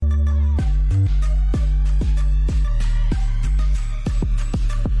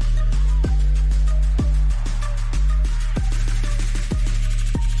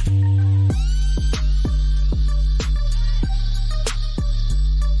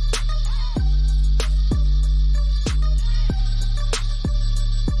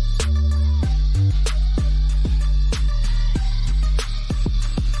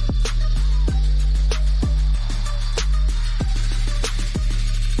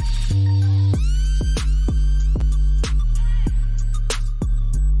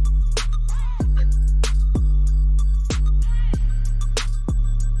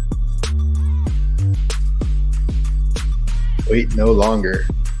Wait no longer.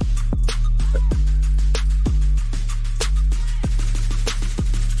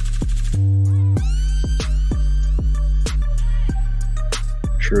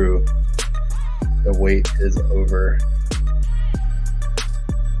 True. The wait is over.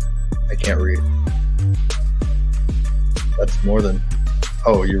 I can't read. That's more than.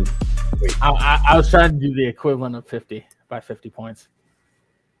 Oh, you're. Wait. I was trying to do the equivalent of 50 by 50 points.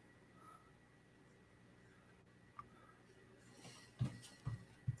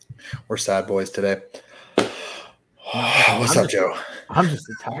 We're sad boys today. What's up, Joe? I'm just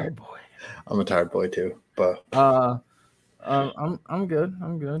a tired boy. I'm a tired boy too, but I'm good.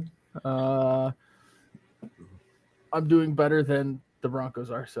 I'm good. I'm doing better than the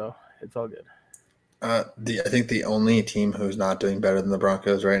Broncos are, so it's all good. I think the only team who's not doing better than the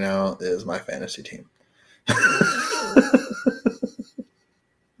Broncos right now is my fantasy team.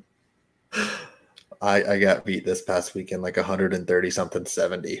 I got beat this past weekend like 130 something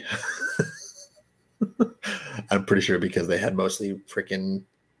 70. I'm pretty sure because they had mostly freaking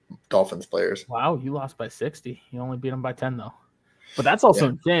Dolphins players. Wow, you lost by 60. You only beat them by 10 though. But that's also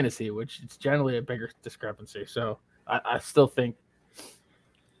in fantasy, which is generally a bigger discrepancy. So I still think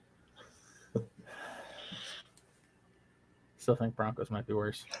Broncos might be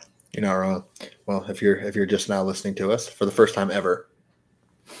worse. You're not wrong. Well, if you're just now listening to us for the first time ever,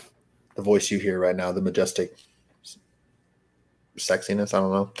 the voice you hear right now, the majestic sexiness, I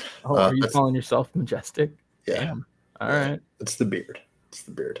don't know. Oh, are you calling yourself majestic? Yeah. Damn. All right. It's the beard.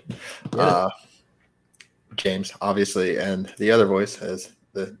 James, obviously, and the other voice is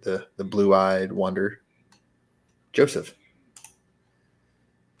the blue-eyed wonder, Joseph.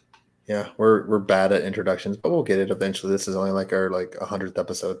 Yeah, we're bad at introductions, but we'll get it eventually. This is only like our 100th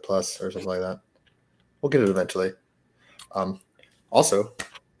episode plus or something like that. We'll get it eventually. Also,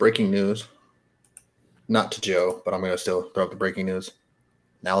 breaking news. Not to Joe, but I'm going to still throw up the breaking news.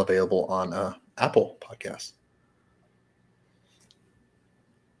 Now available on Apple Podcasts.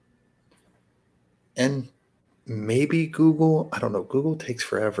 And maybe Google. I don't know. Google takes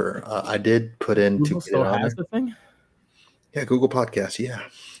forever. I did put in Google to still has the thing? Yeah, Google Podcasts. Yeah.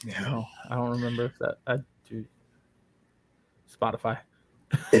 No, I don't remember if that. I do. Spotify.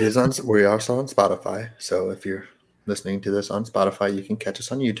 It is on. We are also on Spotify. So if you're listening to this on Spotify, you can catch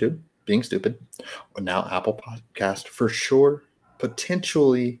us on YouTube. Being stupid. Or now Apple Podcast for sure.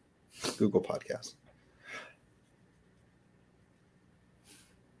 Potentially Google Podcasts.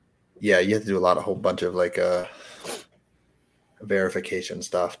 Yeah, you have to do a whole bunch of verification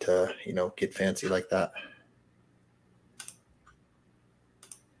stuff to, get fancy like that.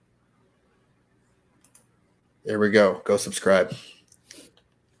 There we go. Go subscribe.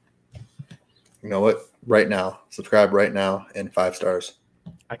 You know what? Right now, subscribe right now and 5 stars.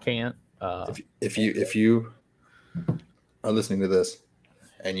 I can't. If you are listening to this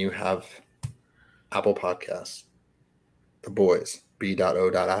and you have Apple Podcasts, the boys,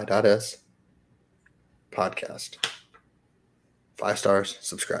 B.O.I.S podcast, 5 stars,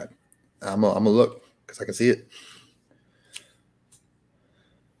 subscribe. I'm gonna look because I can see it.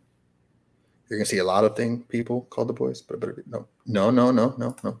 You're gonna see a lot of people called the boys, but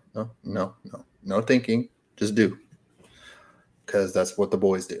no thinking, just do, because that's what the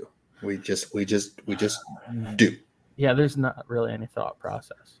boys do. We just do. Yeah, there's not really any thought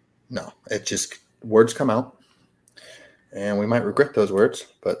process. No, it just words come out, and we might regret those words,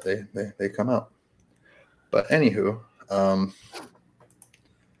 but they come out. But anywho,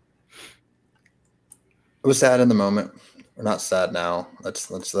 it was sad in the moment. We're not sad now. Let's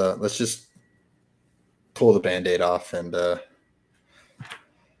just pull the Band-Aid off and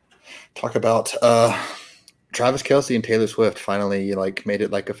talk about Travis Kelce and Taylor Swift finally made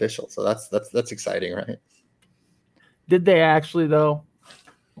it official. So that's exciting, right? Did they actually though,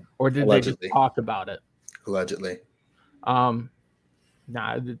 or did Allegedly. they just talk about it? Allegedly. Nah,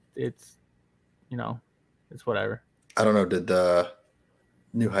 it's it's whatever. I don't know. Did the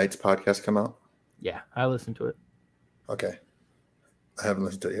New Heights podcast come out? Yeah, I listened to it. Okay, I haven't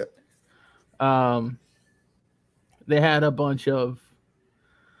listened to it yet. They had a bunch of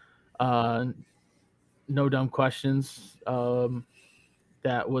no dumb questions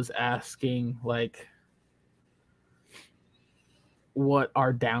that was asking what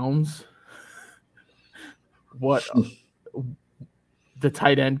are downs? What the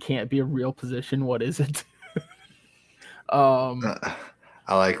tight end can't be a real position. What is it? I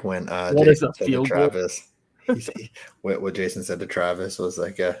like when what Jason is a said field to goal? Travis. What Jason said to Travis was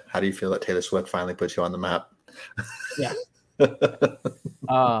how do you feel that Taylor Swift finally put you on the map? Yeah.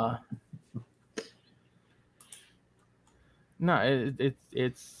 No,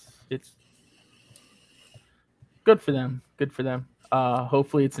 it's Good for them. Good for them.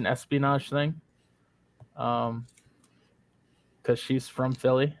 Hopefully it's an espionage thing. Because she's from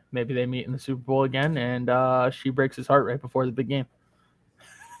Philly. Maybe they meet in the Super Bowl again, and she breaks his heart right before the big game.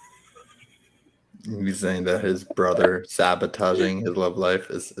 He's saying that his brother sabotaging his love life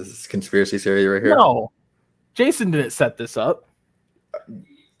is conspiracy theory right here. No, Jason didn't set this up.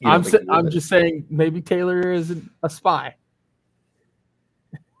 I'm just saying maybe Taylor is a spy.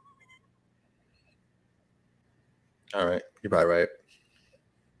 All right, you're probably right.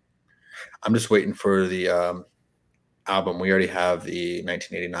 I'm just waiting for the album. We already have the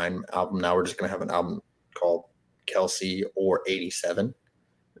 1989 album. Now we're just gonna have an album called Kelsey or 87,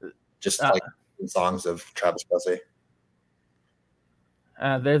 just like songs of Travis Kelce.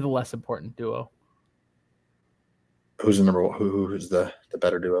 They're the less important duo. Who's the number one? Who's the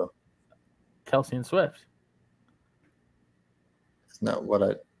better duo? Kelce and Swift. It's not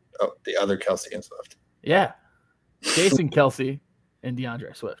what the other Kelce and Swift. Yeah, Jason Kelce and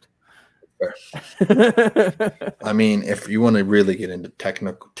DeAndre Swift. I mean, if you want to really get into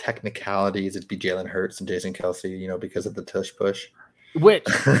technicalities, it'd be Jalen Hurts and Jason Kelce, because of the tush push. Which,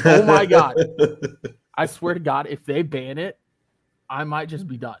 oh my God, I swear to God, if they ban it, I might just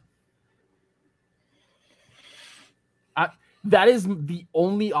be done. That is the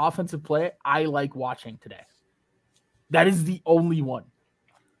only offensive play I like watching today. That is the only one.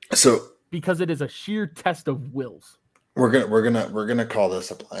 So because it is a sheer test of wills. We're gonna call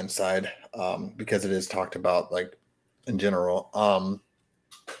this a blind side, because it is talked about like in general.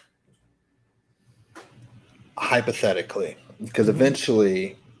 Hypothetically, because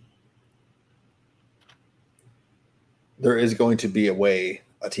eventually there is going to be a way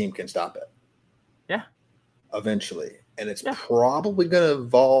a team can stop it. Yeah. Eventually. And it's probably going to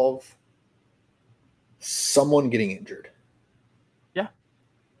involve someone getting injured. Yeah.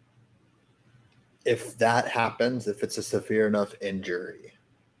 If that happens, if it's a severe enough injury,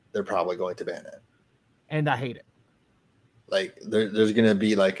 they're probably going to ban it. And I hate it. Like there's going to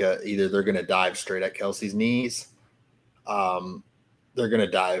be like either they're going to dive straight at Kelsey's knees. They're going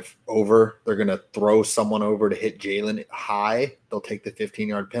to dive over. They're going to throw someone over to hit Jalen high. They'll take the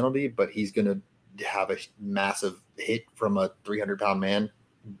 15-yard penalty, but he's going to have a massive hit from a 300-pound man.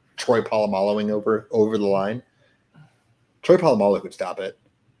 Troy Polamaluing over the line. Troy Polamalu could stop it.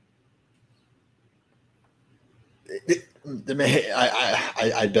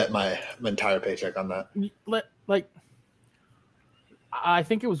 I bet my entire paycheck on that. Like, I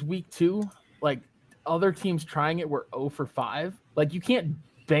think it was week 2. Like, other teams trying it were 0 for 5. Like, you can't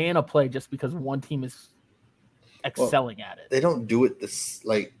ban a play just because one team is excelling at it. They don't do it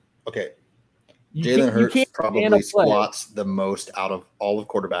okay. Jalen Hurts probably squats the most out of all of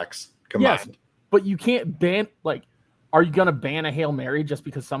quarterbacks combined. Yes, but you can't ban, are you going to ban a Hail Mary just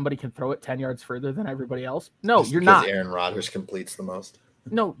because somebody can throw it 10 yards further than everybody else? No, just you're not. Aaron Rodgers completes the most.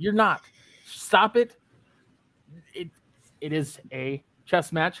 No, you're not. Stop it. It is a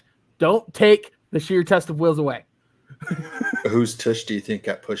chess match. Don't take the sheer test of wills away. Whose tush do you think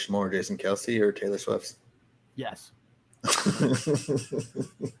got pushed more, Jason Kelce or Taylor Swift's? Yes.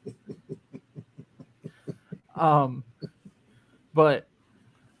 But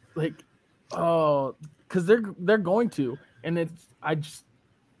because they're going to, and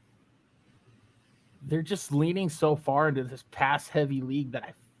they're just leaning so far into this pass heavy league that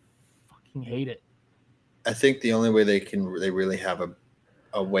I fucking hate it. I think the only way they really have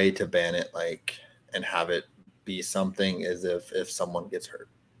a way to ban it, and have it be something, is if someone gets hurt.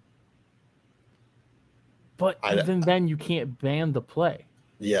 But even then, you can't ban the play.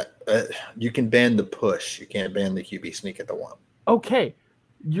 Yeah, you can ban the push. You can't ban the QB sneak at the 1. Okay,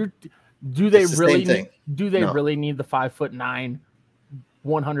 do they really need the 5'9",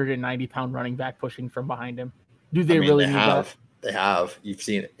 190-pound running back pushing from behind him? Do they really need that? They have. You've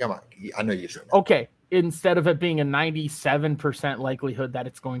seen it. Come on, I know you've seen it. Okay, instead of it being a 97% likelihood that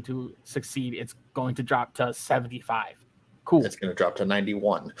it's going to succeed, it's going to drop to 75. Cool. It's going to drop to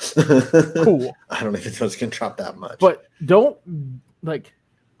 91. Cool. I don't even know it's going to drop that much. But don't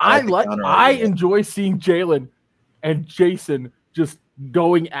I enjoy seeing Jalen and Jason just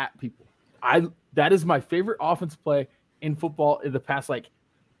going at people. That is my favorite offense play in football in the past,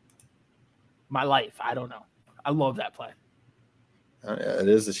 my life. I don't know. I love that play. It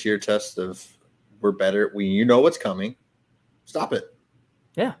is a sheer test of we're better. You know what's coming. Stop it.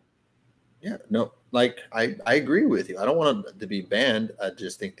 Yeah. Yeah. No, I agree with you. I don't want it to be banned. I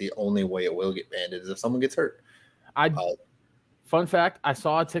just think the only way it will get banned is if someone gets hurt. Fun fact, I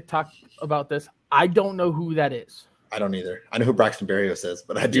saw a TikTok about this. I don't know who that is. I don't either. I know who Braxton Berrios is,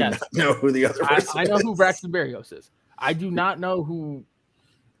 but I do not know who the other person is. I know who Braxton Berrios is. I do not know who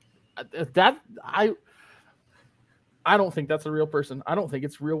that I don't think that's a real person. I don't think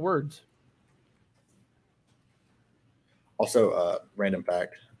it's real words. Also, random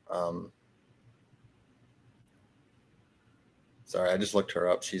fact. Sorry, I just looked her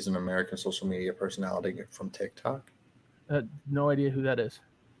up. She's an American social media personality from TikTok. No idea who that is.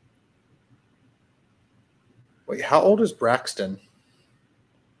 Wait, how old is Braxton?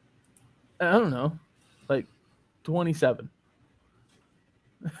 I don't know, like 27.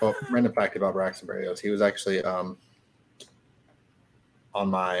 Well, random fact about Braxton Berrios. He was actually on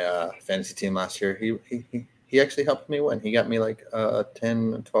my fantasy team last year. He actually helped me win. He got me like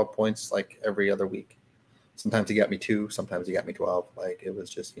 10, 12 points like every other week. Sometimes he got me 2. Sometimes he got me 12. Like it was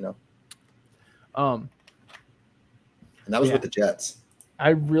just, And that was with the Jets. I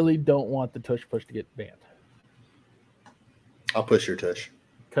really don't want the tush push to get banned. I'll push your tush.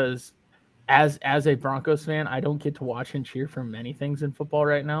 Because as a Broncos fan, I don't get to watch and cheer for many things in football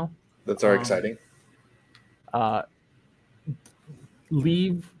right now. That's exciting.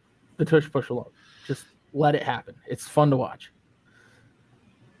 Leave the tush push alone. Just let it happen. It's fun to watch.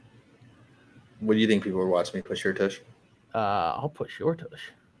 What do you think people would watch me push your tush? I'll push your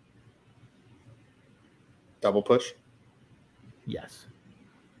tush. Double push? Yes.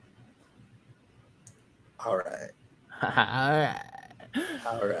 All right.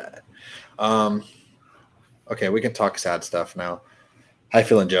 All right. Okay, we can talk sad stuff now. How you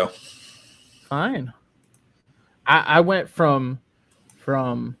feeling, Joe? Fine. I went from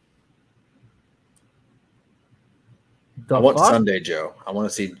I want Sunday Joe. I want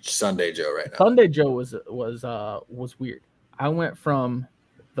to see Sunday Joe right now. Sunday Joe was weird. I went from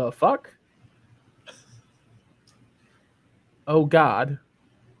the fuck, oh God,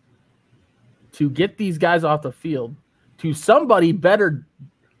 to get these guys off the field, to somebody better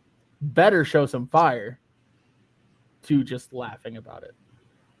show some fire, to just laughing about it.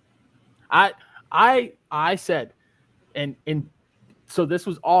 I said, and so this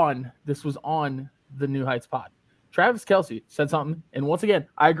was on the New Heights pod. Travis Kelce said something, and once again,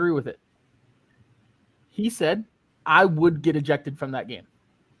 I agree with it. He said I would get ejected from that game.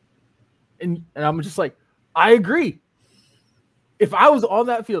 And I'm just like, I agree. If I was on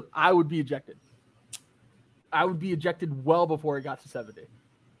that field, I would be ejected. I would be ejected well before it got to 70.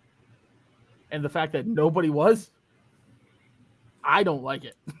 And the fact that nobody was, I don't like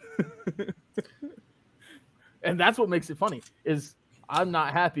it. And that's what makes it funny, is I'm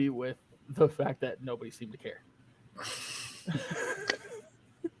not happy with the fact that nobody seemed to care.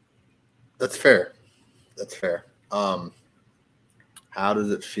 That's fair. How does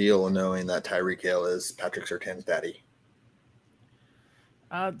it feel knowing that Tyreek Hill is Patrick Surtain's daddy?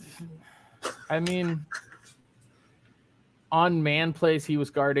 I mean, on man plays, he was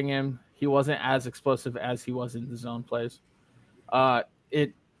guarding him. He wasn't as explosive as he was in the zone plays.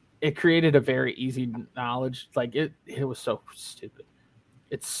 It created a very easy knowledge. Like it was so stupid.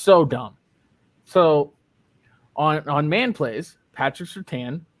 It's so dumb. So on man plays, Patrick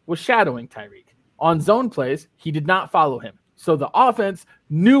Surtain was shadowing Tyreek. On zone plays, he did not follow him. So the offense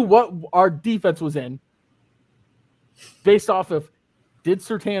knew what our defense was in based off of, did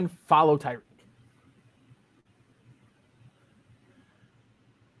Surtain follow Tyreek?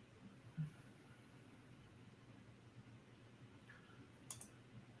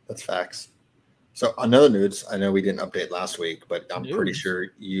 That's facts. So another news, I know we didn't update last week, but I'm pretty sure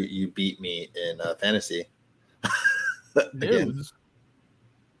you beat me in fantasy. Nudes?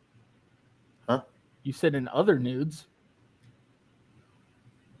 Huh? You said in other nudes.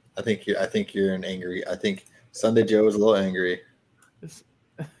 I think you're an angry. I think Sunday Joe is a little angry.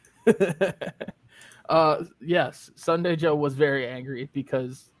 Yes, Sunday Joe was very angry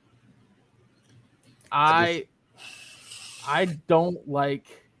because I don't like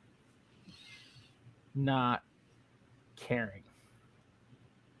not caring.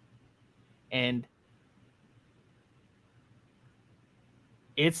 And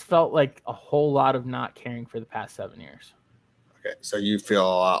it's felt like a whole lot of not caring for the past 7 years. Okay, so you feel a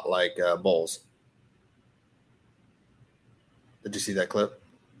lot like Bowles. Did you see that clip?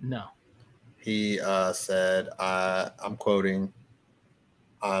 No. He said, I'm quoting,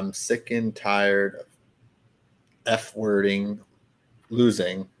 "I'm sick and tired of F-wording,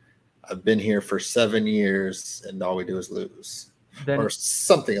 losing. I've been here for 7 years, and all we do is lose." Or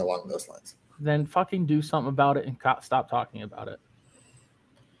something along those lines. Then fucking do something about it and stop talking about it.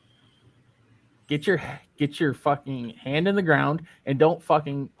 Get your fucking hand in the ground and don't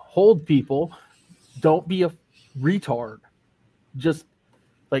fucking hold people. Don't be a retard. Just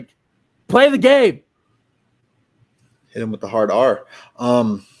like play the game. Hit him with the hard R.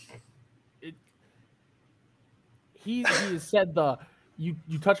 He said you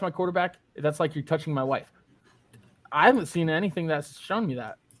touch my quarterback, that's like you're touching my wife. I haven't seen anything that's shown me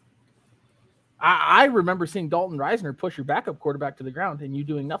that. I remember seeing Dalton Reisner push your backup quarterback to the ground and you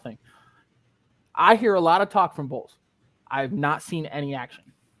doing nothing. I hear a lot of talk from Bulls. I have not seen any action.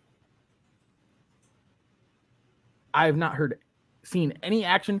 I have not seen any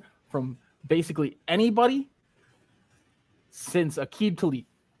action from basically anybody since Aqib Talib.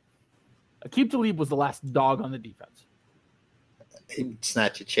 Aqib Talib was the last dog on the defense. He'd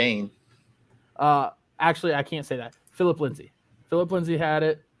snatch a chain. Actually, I can't say that. Philip Lindsay. Philip Lindsay had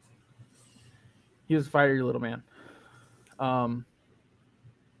it. He was a fiery little man.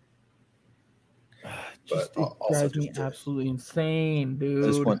 Just it drives me absolutely insane, dude. I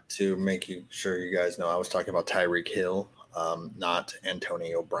just want to make sure you guys know I was talking about Tyreek Hill, not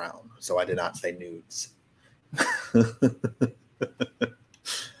Antonio Brown. So I did not say nudes.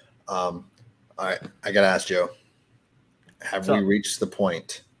 All right, I gotta ask Joe. Have we reached the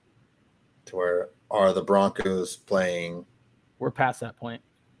point to where are the Broncos playing? We're past that point.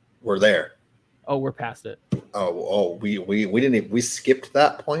 We're there. Oh, we're past it. We didn't even, we skipped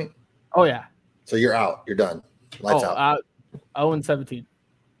that point. Oh yeah. So you're out. You're done. Lights out. 0-17.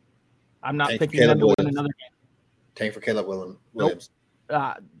 I'm not picking them to win another game. Tank for Caleb Williams.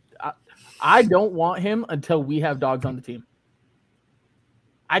 Nope. I don't want him until we have dogs on the team.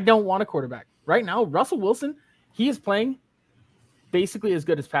 I don't want a quarterback. Right now, Russell Wilson, he is playing basically as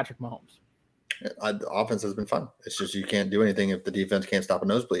good as Patrick Mahomes. The offense has been fun. It's just you can't do anything if the defense can't stop a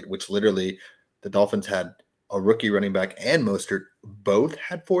nosebleed, which literally the Dolphins had a rookie running back and Mostert both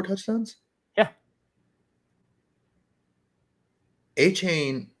had 4 touchdowns. Yeah.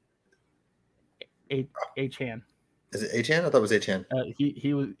 A-Chain. A-Chan. Is it A-Chan? I thought it was A-Chan.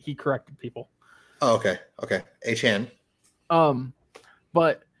 He corrected people. Oh, okay. A-Chan.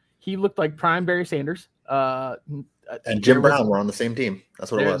 But he looked like prime Barry Sanders. And Jim Brown were on the same team.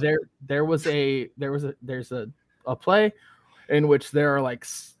 That's what it was. There's a play in which there are like,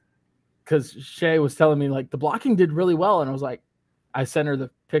 because Shay was telling me like the blocking did really well, and I was like, I sent her the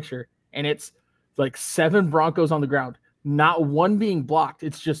picture, and it's like 7 Broncos on the ground, not one being blocked.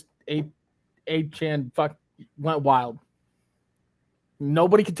 It's just A-Chan went wild.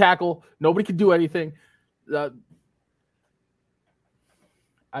 Nobody could tackle. Nobody could do anything.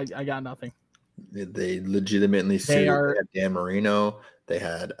 I got nothing. They legitimately sued. They had Dan Marino. They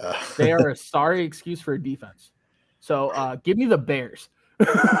had. They are a sorry excuse for a defense. So give me the Bears.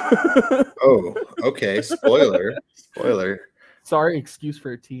 Oh, okay. Spoiler. Sorry excuse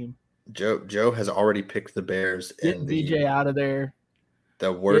for a team. Joe has already picked the Bears. Get VJ out of there.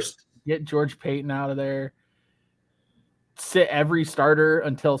 The worst. Get George Payton out of there. Sit every starter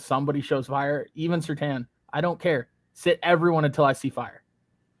until somebody shows fire. Even Surtain. I don't care. Sit everyone until I see fire.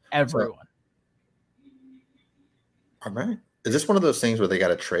 Everyone. All right. Is this one of those things where they got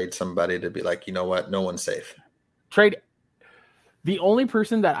to trade somebody to be like, you know what? No one's safe. Trade. The only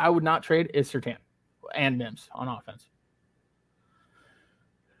person that I would not trade is Surtain and Mims on offense.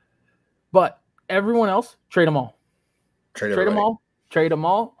 But everyone else, trade them all. Trade them all. Trade them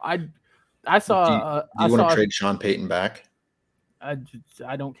all. I saw. Do you want to trade Sean Payton back? I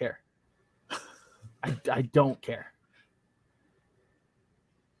don't care. I don't care.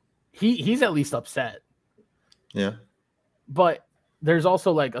 He's at least upset. Yeah. But there's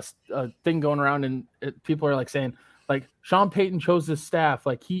also like a thing going around, and people are like saying like Sean Payton chose his staff,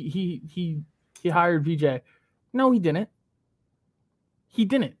 like he hired VJ. No, he didn't. He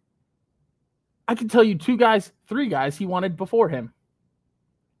didn't. I can tell you 3 guys he wanted before him.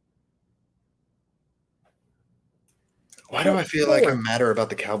 Why do I feel like I'm madder about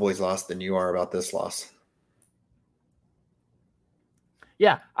the Cowboys loss than you are about this loss?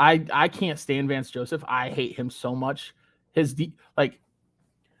 Yeah, I can't stand Vance Joseph. I hate him so much. Fun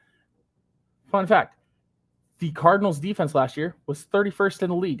fact, the Cardinals defense last year was 31st in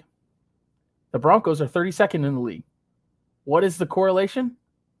the league. The Broncos are 32nd in the league. What is the correlation?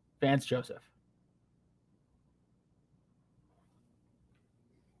 Vance Joseph.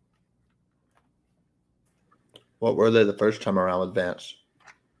 What were they the first time around with Vance?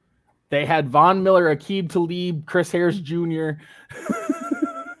 They had Von Miller, Aqib Talib, Chris Harris Jr.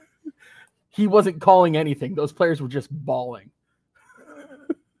 He wasn't calling anything. Those players were just bawling.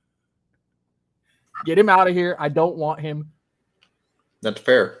 Get him out of here. I don't want him. That's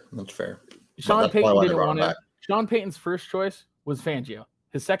fair. Sean Payton didn't want him. Sean Payton's first choice was Fangio.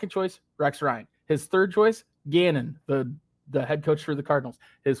 His second choice, Rex Ryan. His third choice, Gannon, the head coach for the Cardinals.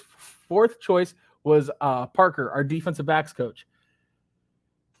 His fourth choice was Parker, our defensive backs coach.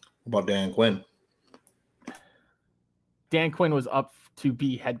 What about Dan Quinn? Dan Quinn was up to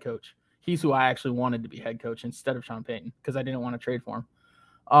be head coach. He's who I actually wanted to be head coach instead of Sean Payton because I didn't want to trade for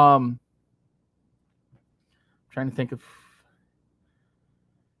him. trying to think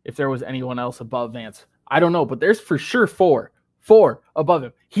if there was anyone else above Vance. I don't know, but there's for sure four above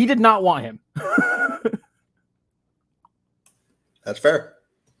him. He did not want him. That's fair.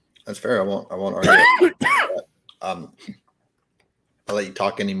 That's fair. I won't argue. I'll let you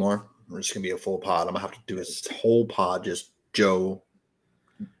talk anymore. We're just gonna be a full pod. I'm gonna have to do this whole pod just Joe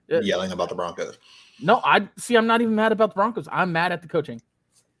yelling about the Broncos. No, I'm not even mad about the Broncos. I'm mad at the coaching.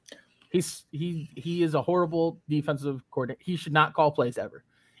 He is a horrible defensive coordinator. He should not call plays ever.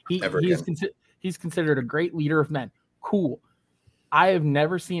 He's considered a great leader of men. Cool. I have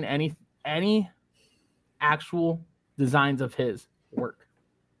never seen any actual designs of his work.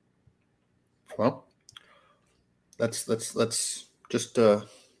 Well, let's just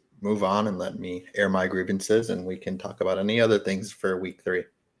move on and let me air my grievances, and we can talk about any other things for week 3.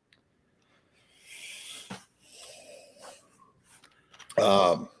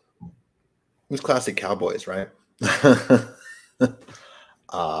 It was classic Cowboys, right?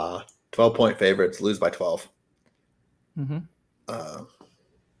 12-point favorites, lose by 12. Mm-hmm.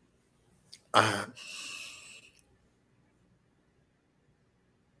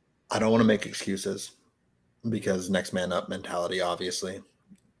 I don't want to make excuses because next man up mentality, obviously.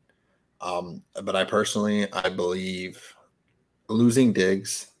 But I believe losing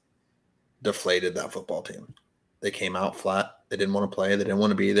Diggs deflated that football team. They came out flat. They didn't want to play. They didn't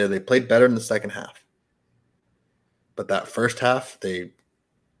want to be there. They played better in the second half. But that first half, they're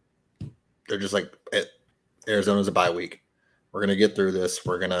just like, Arizona's a bye week. We're going to get through this.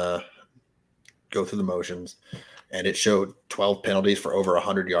 We're going to go through the motions. And it showed 12 penalties for over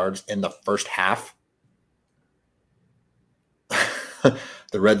 100 yards in the first half.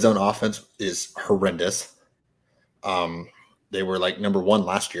 The red zone offense is horrendous. They were like number 1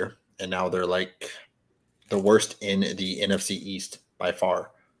 last year, and now they're like the worst in the NFC East by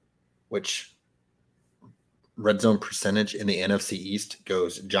far, which red zone percentage in the NFC East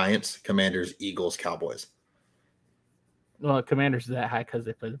goes Giants, Commanders, Eagles, Cowboys. Well, Commanders is that high because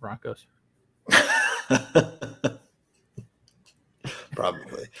they play the Broncos.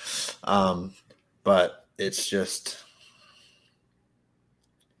 Probably. But it's just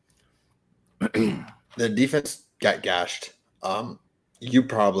the defense got gashed. You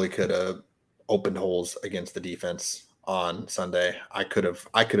probably could have opened holes against the defense on Sunday. I could have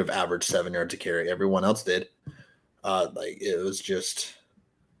averaged 7 yards a carry. Everyone else did. It was just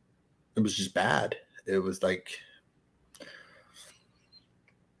bad. It was like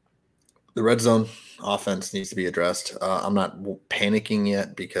the red zone offense needs to be addressed. I'm not panicking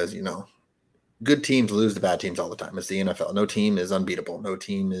yet because, good teams lose to bad teams all the time. It's the NFL. No team is unbeatable. No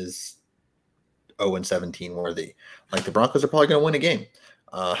team is 0-17 worthy. Like the Broncos are probably going to win a game.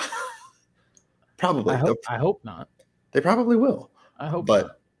 Probably. I hope not. They probably will. I hope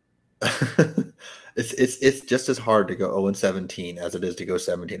but it's just as hard to go 0-17 as it is to go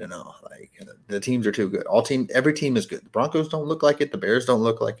 17-0. Like the teams are too good. Every team is good. The Broncos don't look like it. The Bears don't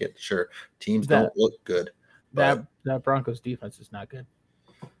look like it. Sure, teams don't look good. That Broncos defense is not good.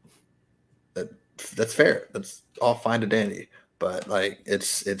 That's fair. That's all fine and dandy. But like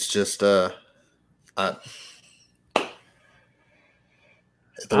it's just the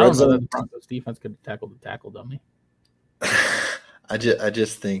Broncos defense could tackle the tackle dummy. I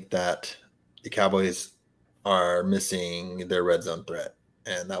just think that the Cowboys are missing their red zone threat,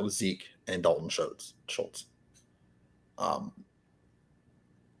 and that was Zeke and Dalton Schultz.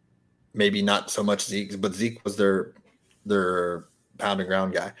 Maybe not so much Zeke, but Zeke was their pound and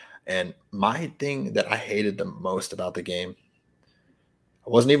ground guy. And my thing that I hated the most about the game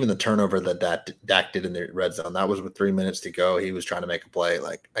wasn't even the turnover that Dak did in the red zone. That was with 3 minutes to go. He was trying to make a play.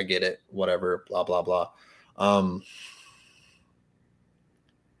 Like, I get it, whatever, blah, blah, blah.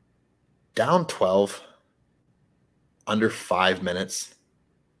 Down 12, under 5 minutes,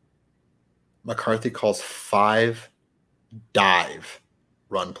 McCarthy calls 5 dive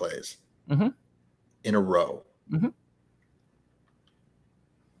run plays in a row. Mm-hmm.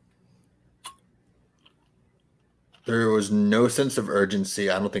 There was no sense of urgency.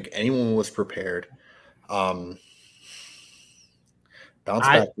 I don't think anyone was prepared. Bounce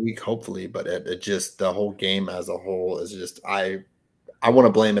back week, hopefully, but it just, the whole game as a whole is just, I want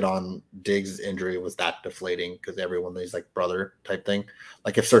to blame it on Diggs' injury was that deflating because everyone is like brother type thing.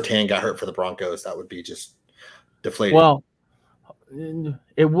 Like if Surtain got hurt for the Broncos, that would be just deflating. Well,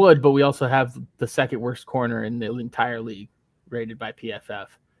 it would, but we also have the second worst corner in the entire league rated by PFF.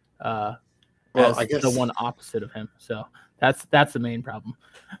 I guess the one opposite of him. So that's the main problem.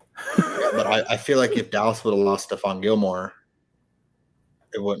 But I feel like if Dallas would have lost Stephon Gilmore,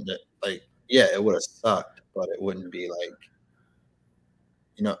 it wouldn't it would have sucked, but it wouldn't be like,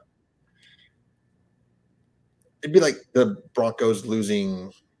 It'd be like the Broncos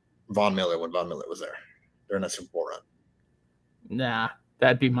losing Von Miller when Von Miller was there during that Super Bowl run. Nah,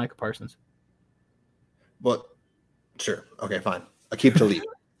 that'd be Micah Parsons. But sure, okay, fine. Aqib Talib.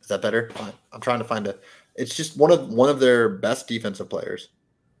 Is that better? Fine. I'm trying to find a. It's just one of their best defensive players.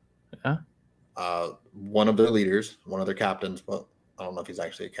 Yeah. One of their leaders, one of their captains. Well, I don't know if he's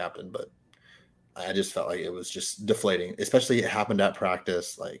actually a captain, but I just felt like it was just deflating. Especially it happened at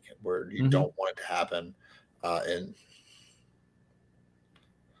practice, like where you don't want it to happen. And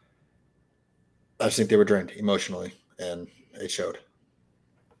I just think they were drained emotionally, and it showed.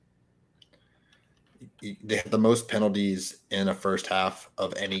 They had the most penalties in a first half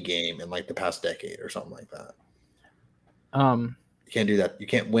of any game in like the past decade or something like that. You can't do that. You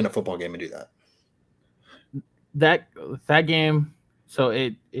can't win a football game and do that. That game, so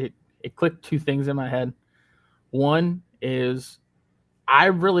it clicked two things in my head. One is I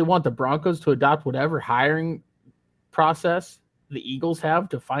really want the Broncos to adopt whatever hiring process the Eagles have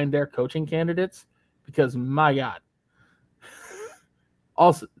to find their coaching candidates, because my God.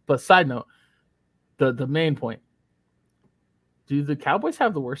 Also, but side note, the main point, do the Cowboys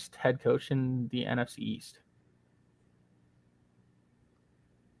have the worst head coach in the NFC East?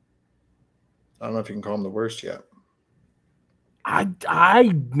 I don't know if you can call him the worst yet.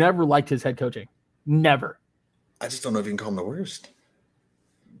 I never liked his head coaching. Never. I just don't know if you can call him the worst.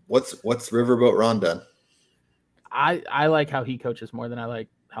 What's Riverboat Ron done? I like how he coaches more than I like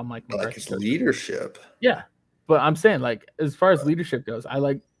how Mike McCarthy like his leadership. Yeah, but I'm saying, like, as far as leadership goes, I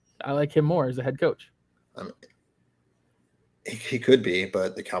like him more as a head coach. I mean, he could be,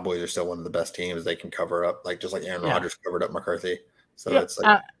 but the Cowboys are still one of the best teams. They can cover up, like just like Aaron Rodgers covered up McCarthy. So it's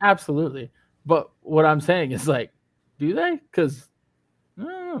like absolutely. But what I'm saying is, like, do they? Because I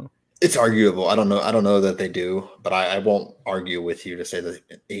don't know. It's arguable. I don't know that they do, but I won't argue with you to say that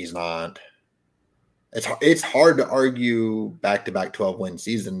he's not. It's hard to argue back-to-back 12-win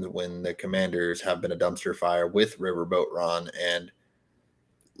seasons when the Commanders have been a dumpster fire with Riverboat Ron, and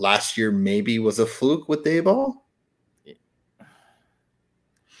last year maybe was a fluke with Daboll.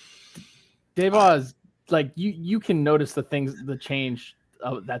 Daboll is like you can notice the change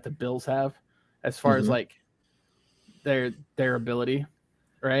that the Bills have as far as like their ability,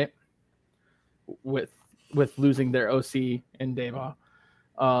 right? With losing their OC and Daboll.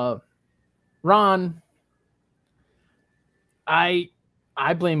 Ron, I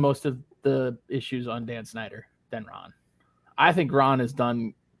blame most of the issues on Dan Snyder than Ron. I think Ron has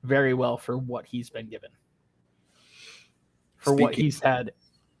done very well for what he's been given, for what he's had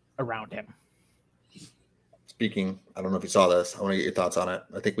around him. Speaking, I don't know if you saw this. I want to get your thoughts on it.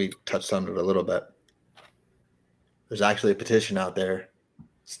 I think we touched on it a little bit. There's actually a petition out there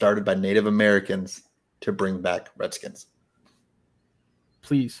started by Native Americans to bring back Redskins.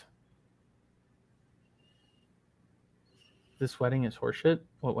 Please. This wedding is horseshit?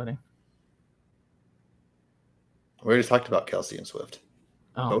 What wedding? We already talked about Kelsey and Swift.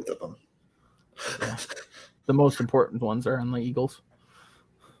 Oh. Both of them. Yeah. The most important ones are on the Eagles.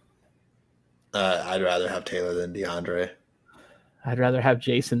 I'd rather have Taylor than DeAndre. I'd rather have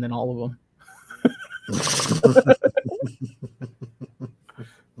Jason than all of them.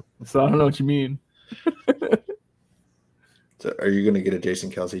 So I don't know what you mean. So are you going to get a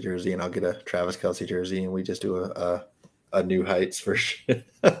Jason Kelsey jersey and I'll get a Travis Kelsey jersey and we just do a new heights for shit?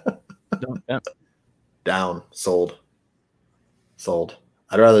 Down. Sold.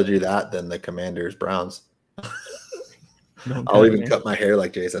 I'd rather do that than the Commanders Browns. I'll even cut my hair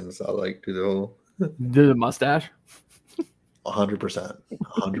like Jason, so I'll like do the whole do the mustache.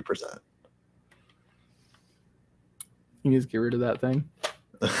 100%. He needs to get rid of that thing.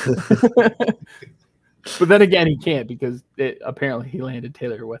 But then again, he can't because apparently he landed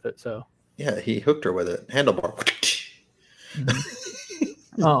Taylor with it. So yeah, he hooked her with it. Handlebar.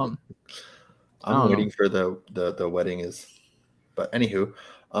 I'm waiting for the wedding is, but anywho,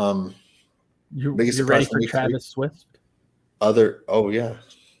 you're ready for Travis Swift?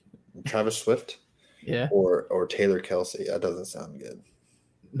 Travis Swift. Yeah. Or Taylor Kelsey. That doesn't sound good.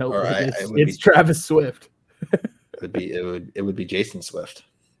 No, it's Travis Swift. It would be Jason Swift.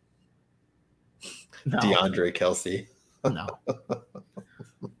 No. DeAndre Kelsey. No.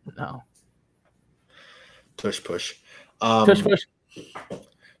 Tush push. Tush push.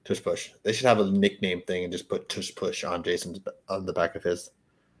 Tush push. They should have a nickname thing and just put Tush push on the back of his.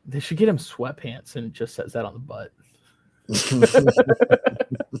 They should get him sweatpants and it just says that on the butt.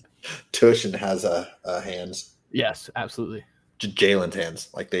 Tush and has hands. Yes, absolutely. Jalen's hands.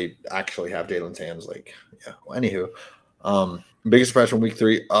 Like they actually have Jalen's hands. Like, yeah. Well, anywho, biggest surprise from week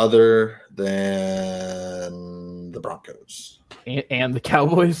 3 other than the Broncos. And the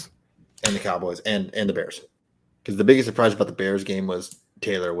Cowboys. And the Cowboys and the Bears. Because the biggest surprise about the Bears game was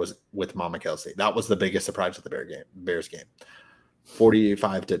Taylor was with Mama Kelsey. That was the biggest surprise of the Bears game.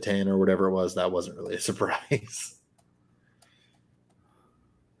 45-10 or whatever it was. That wasn't really a surprise.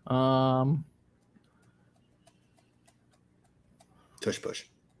 Tush push.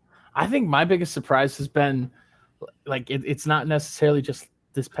 I think my biggest surprise has been like it's not necessarily just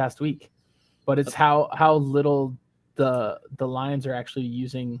this past week, but it's how little the Lions are actually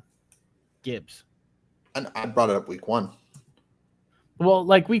using Gibbs. And I brought it up week 1. Well,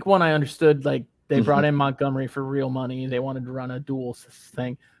 like week 1, I understood like they brought in Montgomery for real money. They wanted to run a dual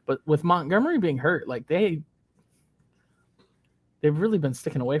thing, but with Montgomery being hurt, like they've really been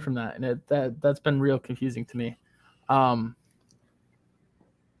sticking away from that, and that's been real confusing to me.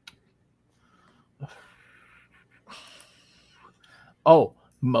 Oh,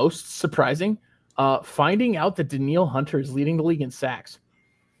 most surprising, finding out that Danielle Hunter is leading the league in sacks.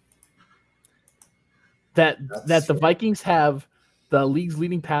 That the Vikings have the league's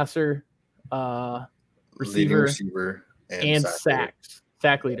leading passer, receiver and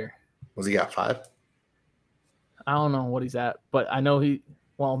sack leader. Was he got 5? I don't know what he's at, but I know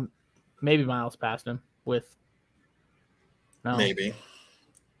maybe Miles passed him with. No, maybe.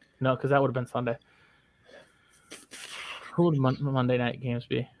 No, because that would have been Sunday. Who would Monday night games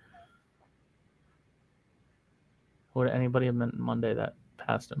be? Would anybody have been Monday that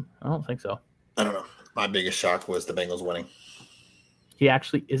passed him? I don't think so. I don't know. My biggest shock was the Bengals winning. He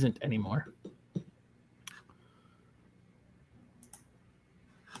actually isn't anymore.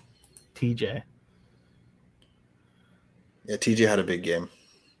 TJ. Yeah, TJ had a big game.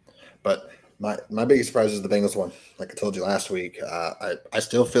 But my biggest surprise is the Bengals won. Like I told you last week, I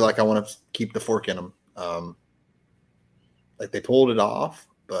still feel like I want to keep the fork in them. Like they pulled it off,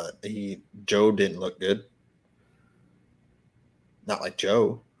 but Joe didn't look good. Not like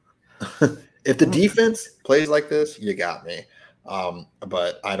Joe. If the defense plays like this, you got me.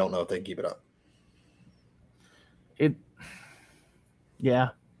 But I don't know if they can keep it up. Yeah.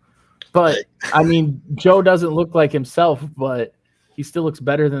 But, I mean, Joe doesn't look like himself, but he still looks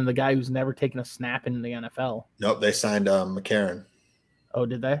better than the guy who's never taken a snap in the NFL. Nope, they signed McCarron. Oh,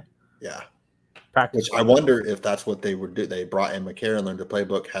 did they? Yeah. Practice. Which I wonder if that's what they would do. They brought in McCarron, learned the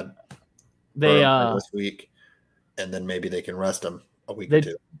playbook, had this week, and then maybe they can rest him a week or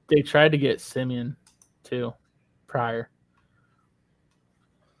two. They tried to get Simeon, too, prior.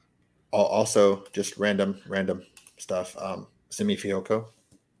 Also, just random stuff. Simi Fioco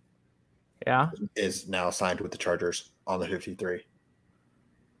is now signed with the Chargers on the 53.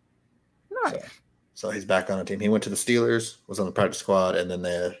 Nice. So he's back on the team. He went to the Steelers, was on the practice squad, and then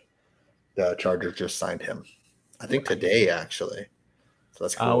the Chargers just signed him. I think today, actually. So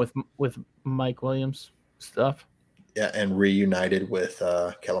that's cool. With Mike Williams stuff. Yeah, and reunited with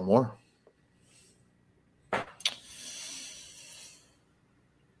Kellen Moore.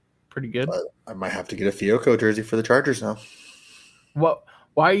 Pretty good. But I might have to get a Fioco jersey for the Chargers now. What?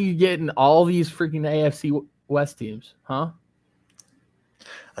 Why are you getting all these freaking AFC West teams, huh?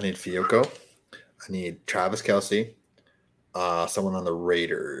 I need Fioco. I need Travis Kelce. Someone on the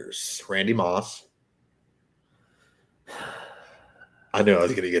Raiders. Randy Moss. I knew I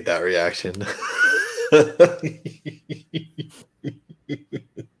was going to get that reaction.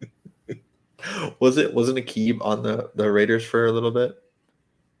 Wasn't Akib on the Raiders for a little bit?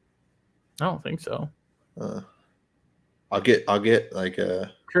 I don't think so. I'll get like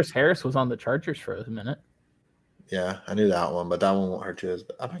a Chris Harris was on the Chargers for a minute. Yeah, I knew that one, but that one won't hurt you.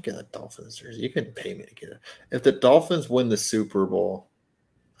 I might get a Dolphins jersey. You couldn't pay me to get it. If the Dolphins win the Super Bowl,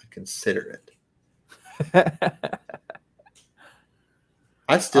 I consider it.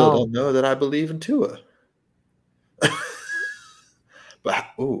 I still don't know that I believe in Tua. But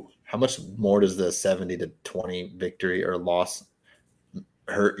how much more does the 70-20 victory or loss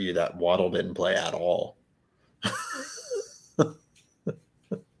hurt you that Waddle didn't play at all?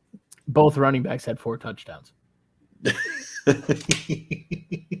 Both running backs had 4 touchdowns.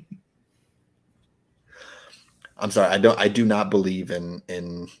 I'm sorry. I do not believe in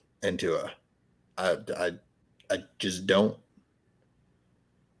Tua. I just don't.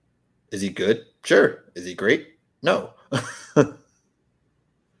 Is he good? Sure. Is he great? No.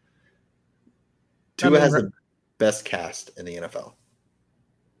 Tua has the best cast in the NFL.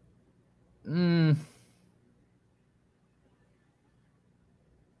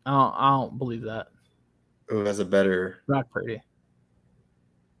 I don't believe that. Who has a better Brock Purdy?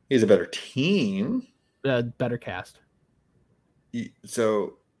 He's a better team. Better cast.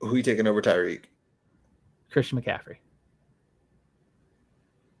 So who are you taking over Tyreek? Christian McCaffrey.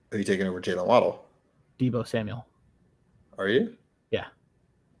 Who are you taking over Jalen Waddle? Debo Samuel. Are you? Yeah.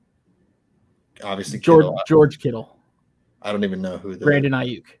 obviously George Kittle. George Kittle, I don't even know who the Brandon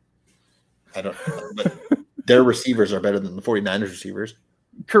Ayuk. I don't. But their receivers are better than the 49ers receivers.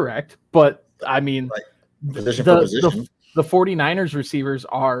 Correct, but I mean, like position for position. The 49ers receivers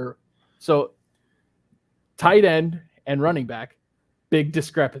are so tight end and running back, big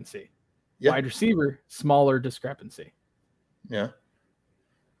discrepancy. Yep. Wide receiver, smaller discrepancy. Yeah.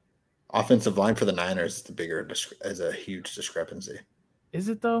 Offensive line for the Niners is a huge discrepancy. Is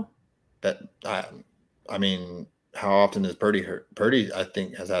it though? That I mean, how often is Purdy hurt? Purdy, I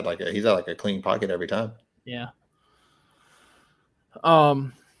think, he's had like a clean pocket every time. Yeah.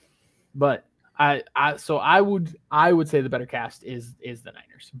 But I would say the better cast is the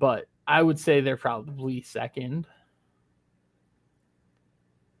Niners, but I would say they're probably second.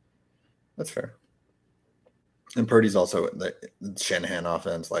 That's fair. And Purdy's also the Shanahan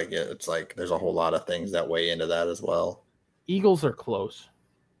offense. Like it's like there's a whole lot of things that weigh into that as well. Eagles are close.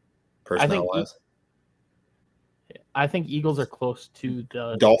 Personnel wise. I think Eagles are close to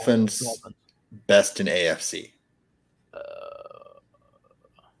the Dolphins. Best in AFC.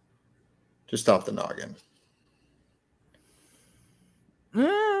 Just off the noggin.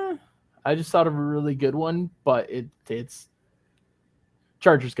 I just thought of a really good one, but it's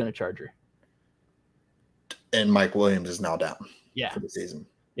Chargers gonna Charger. And Mike Williams is now down. Yeah. For the season.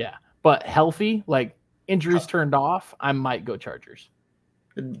 Yeah, but healthy, like injuries turned off, I might go Chargers.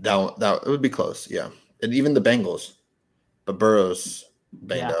 That it would be close, yeah. And even the Bengals, but Burrow's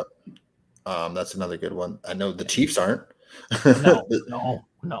banged up. That's another good one. I know the Chiefs aren't. No.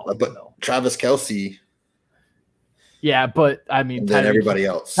 But Travis Kelce. Yeah, but I mean, and then everybody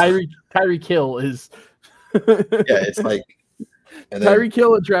else. Tyreek Hill is. Yeah, it's like Tyreek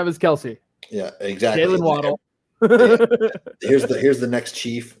Hill and Travis Kelce. Yeah, exactly. Jalen Waddle. Yeah. Here's the next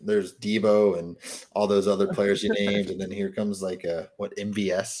Chief. There's Debo and all those other players you named, and then here comes like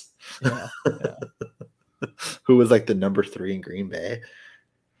MVS. Yeah. Who was like the number 3 in Green Bay.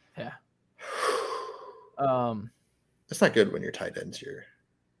 Yeah. It's not good when your tight ends here.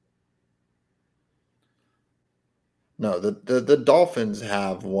 No, the Dolphins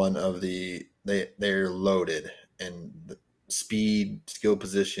have one of they're loaded and the speed, skill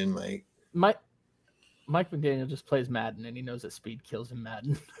position, like Mike McDaniel just plays Madden and he knows that speed kills him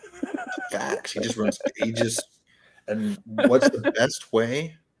Madden. Facts. He just runs. And what's the best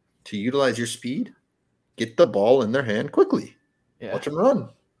way to utilize your speed? Get the ball in their hand quickly. Yeah. Watch them run.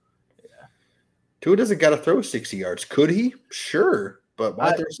 Yeah. Tua doesn't got to throw 60 yards. Could he? Sure. But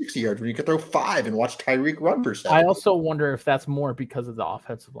why throw 60 yards when you could throw 5 and watch Tyreek run for 7? I also wonder if that's more because of the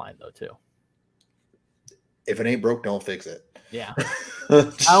offensive line, though, too. If it ain't broke, don't fix it. Yeah.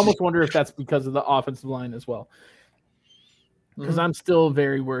 I almost wonder if that's because of the offensive line as well. Because I'm still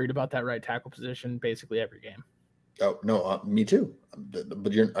very worried about that right tackle position basically every game. Oh, no, me too.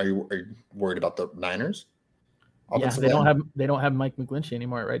 But are you worried about the Niners? Offensive they don't have Mike McGlinchey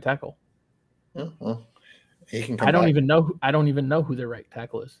anymore at right tackle. Yeah, well, he can come I don't even know who their right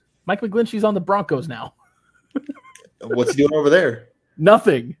tackle is. Mike McGlinchey's on the Broncos now. What's he doing over there?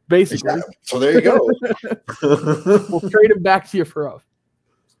 Nothing, basically. Exactly. So there you go. We'll trade him back to you for a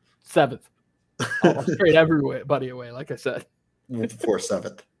 7th. I'll trade everybody away, like I said. For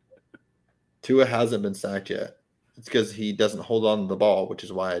 7th. Tua hasn't been sacked yet. It's because he doesn't hold on to the ball, which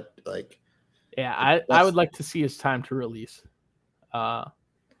is why I would like to see his time to release. Because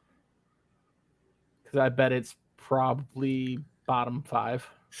I bet it's probably bottom 5.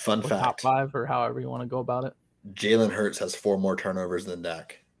 Fun fact. Top 5 or however you want to go about it. Jalen Hurts has 4 more turnovers than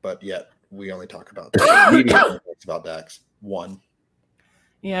Dak, but yet we only talk about that. Media only talks about Dak's 1.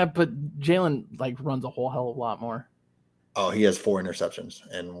 Yeah, but Jalen runs a whole hell of a lot more. Oh, he has 4 interceptions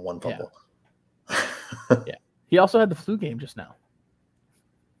and 1 fumble. Yeah. He also had the flu game just now.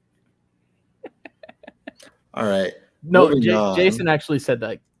 All right. No, Jason actually said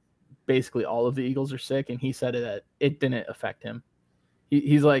that basically all of the Eagles are sick, and he said that it didn't affect him.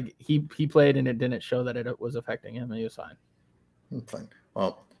 He's like he played and it didn't show that it was affecting him. And he was fine. Fine.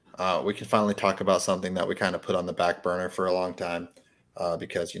 Well, we can finally talk about something that we kind of put on the back burner for a long time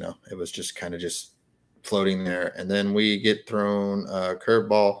because it was just kind of just floating there, and then we get thrown a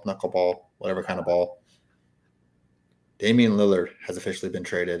curveball, knuckleball, whatever kind of ball. Damian Lillard has officially been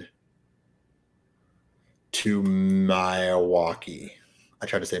traded to Milwaukee. I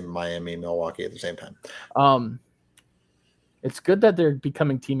tried to say Miami, Milwaukee at the same time. It's good that they're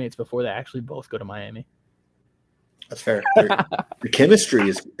becoming teammates before they actually both go to Miami. That's fair. The chemistry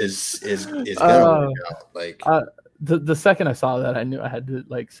is gonna work out. The second I saw that, I knew I had to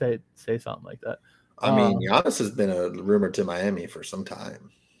say something like that. I mean, Giannis has been a rumor to Miami for some time.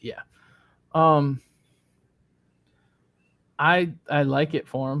 Yeah. I like it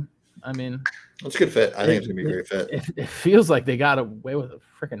for him. I mean, It's a good fit. I think it's gonna be a great fit. It feels like they got away with a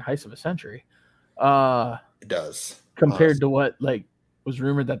freaking heist of a century. It does, compared to what like was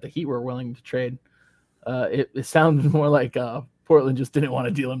rumored that the Heat were willing to trade. It sounds more like Portland just didn't want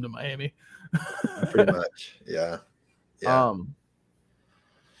to deal him to Miami. Pretty much, yeah.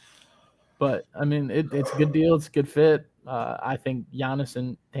 But I mean, it's a good deal. It's a good fit. I think Giannis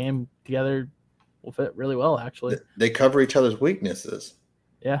and Dame together will fit really well. Actually, they cover each other's weaknesses.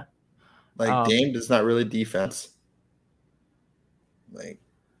 Yeah, like Dame does not really defense. Like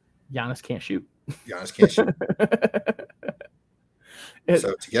Giannis can't shoot. Giannis can't shoot.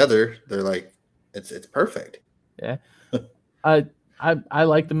 So together, they're like, it's perfect. Yeah, I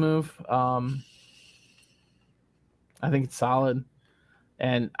like the move. I think it's solid,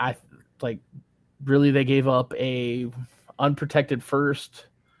 and I like really they gave up a unprotected first,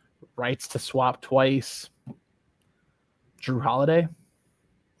 rights to swap twice. Drew Holiday.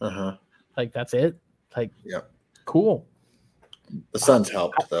 Like that's it. Like cool. The Suns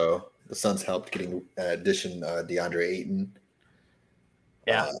helped though. The Suns helped getting addition DeAndre Ayton.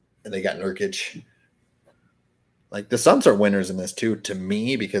 Yeah, and they got Nurkic. Like the Suns are winners in this too, to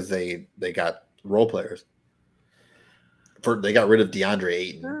me, because they got role players. They got rid of DeAndre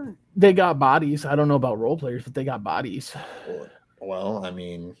Ayton. They got bodies. I don't know about role players, but they got bodies. Well, I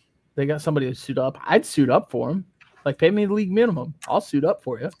mean, they got somebody to suit up. I'd suit up for him. Like pay me the league minimum. I'll suit up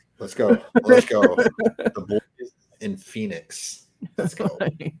for you. Let's go. Let's go. The boys in Phoenix. Let's go.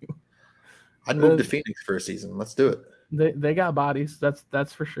 I'd move to Phoenix for a season. Let's do it. They got bodies.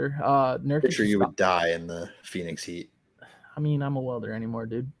 That's for sure. Nurkic. Pretty sure you would die in the Phoenix Heat. I mean, I'm a welder anymore,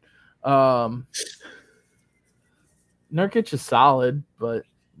 dude. Nurkic is solid, but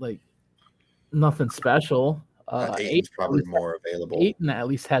like nothing special. Ayton's probably more available. Ayton at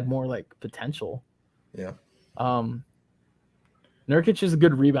least had more like potential. Yeah. Nurkic is a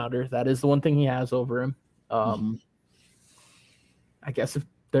good rebounder. That is the one thing he has over him. I guess if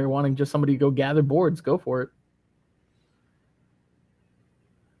they're wanting just somebody to go gather boards, go for it.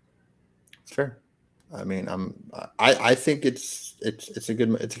 Fair. I mean, I think it's a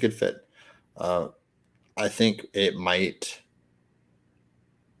good fit. I think it might.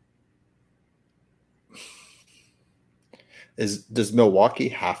 Does Milwaukee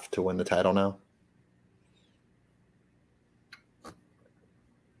have to win the title now?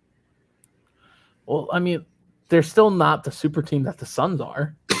 Well, I mean, they're still not the super team that the Suns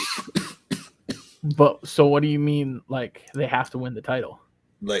are. But so what do you mean like they have to win the title?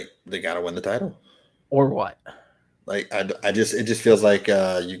 Like they got to win the title. Or what? Like it just feels like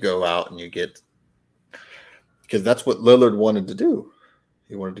you go out and you get, because that's what Lillard wanted to do.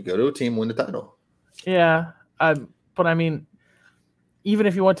 He wanted to go to a team, win the title. Yeah, but I mean, even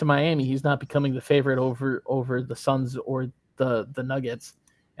if he went to Miami, he's not becoming the favorite over the Suns or the Nuggets.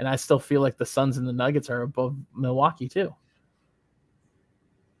 And I still feel like the Suns and the Nuggets are above Milwaukee too.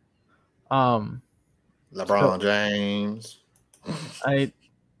 LeBron James. I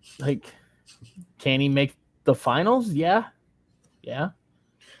like. Can he make the finals? Yeah.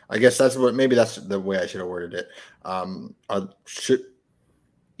 I guess that's the way I should have worded it.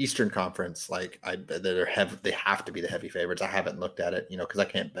 Eastern Conference, like they have to be the heavy favorites. I haven't looked at it, because I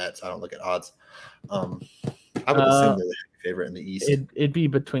can't bet, so I don't look at odds. I would assume they're the heavy favorite in the East. It'd be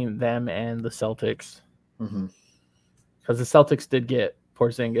between them and the Celtics, because the Celtics did get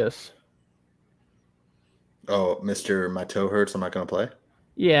Porzingis. Oh, Mr. My toe hurts. I'm not going to play.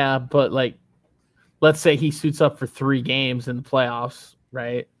 Yeah, but like, let's say he suits up for 3 games in the playoffs,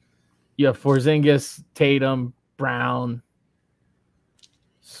 right? You have Porzingis, Tatum, Brown.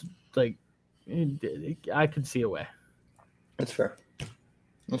 Like, I could see a way. That's fair.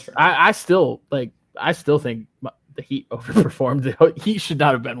 I still think the Heat overperformed. The Heat should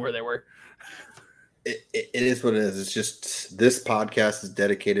not have been where they were. It is what it is. It's just this podcast is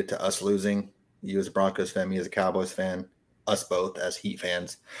dedicated to us losing. You as a Broncos fan, me as a Cowboys fan, us both as Heat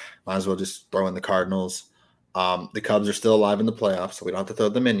fans. Might as well just throw in the Cardinals. The Cubs are still alive in the playoffs, so we don't have to throw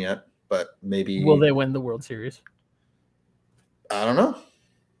them in yet. But maybe will they win the World Series? I don't know.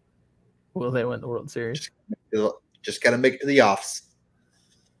 Will they win the World Series? Just got to make it to the offs.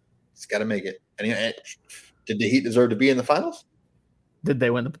 Just got to make it. Anyway, did the Heat deserve to be in the finals? Did they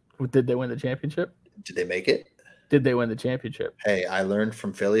win the championship? Did they make it? Did they win the championship? Hey, I learned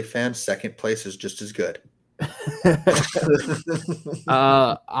from Philly fans, second place is just as good.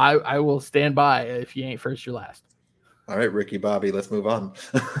 I will stand by. If you ain't first, you're last. All right, Ricky Bobby, let's move on.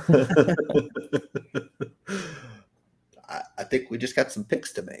 I think we just got some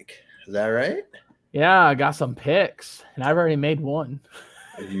picks to make. Is that right? Yeah, I got some picks, and I've already made one.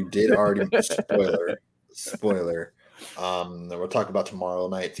 You did already. Spoiler. Then we'll talk about tomorrow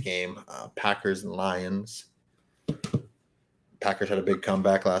night's game, Packers and Lions. Packers had a big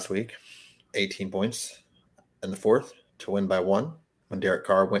comeback last week, 18 points in the fourth to win by 1 when Derek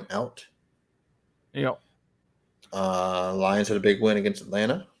Carr went out. Yep. Lions had a big win against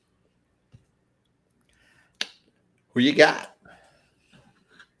Atlanta. Who you got?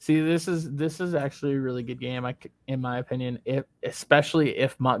 See, this is actually a really good game, in my opinion. Especially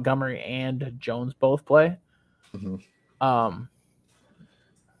if Montgomery and Jones both play. Mm-hmm.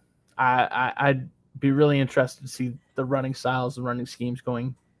 I'd be really interested to see the running styles, the running schemes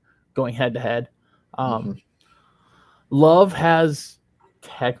going head to head. Love has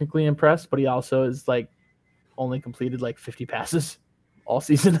technically impressed, but he also is like only completed like 50 passes all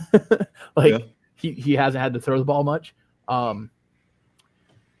season. He hasn't had to throw the ball much.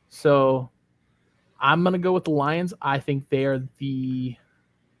 So I'm going to go with the Lions. I think they are the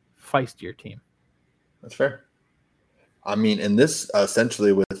feistier team. That's fair. I mean, and this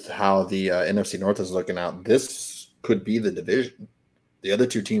essentially with how the NFC North is looking out, this could be the division. The other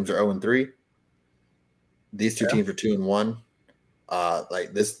two teams are 0-3. These two teams are 2-1.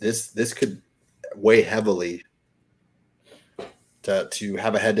 Like this could weigh heavily to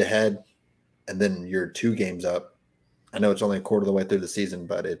have a head-to-head, and then you're 2 games up. I know it's only a quarter of the way through the season,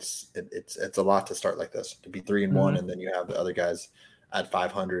 but it's a lot to start like this, to be 3-1, and then you have the other guys at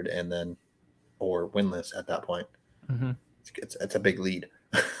 500 and then or winless at that point. Mm-hmm. It's a big lead.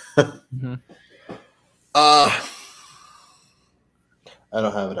 Mm-hmm. I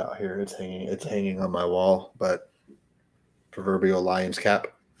don't have it out here. It's hanging on my wall, but proverbial Lions cap.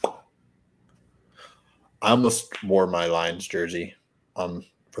 I almost wore my Lions jersey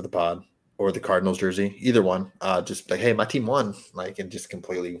for the pod, or the Cardinals jersey, either one. Just like, hey, my team won, like, and just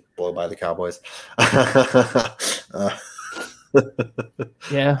completely blow by the Cowboys.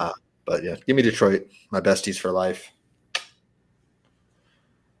 Yeah. But yeah, give me Detroit, my besties for life.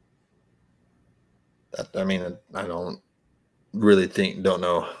 I mean, I don't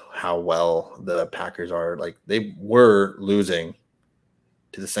know how well the Packers are. Like, they were losing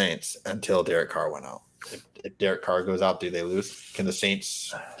to the Saints until Derek Carr went out. If Derek Carr goes out, do they lose? Can the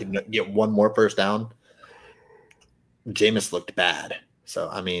Saints get one more first down? Jameis looked bad. So,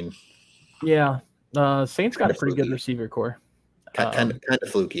 I mean. Yeah. Saints got a pretty good receiver core. Kind of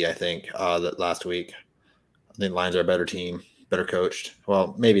fluky, I think, that last week. I think Lions are a better team, better coached.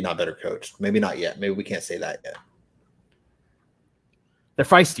 Well, maybe not better coached. Maybe not yet. Maybe we can't say that yet. They're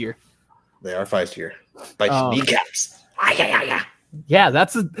feistier. They are feistier. Feisty kneecaps. Yeah,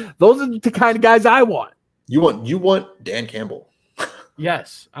 those are the kind of guys I want. You want Dan Campbell.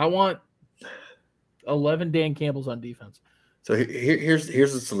 Yes, I want 11 Dan Campbells on defense. So here's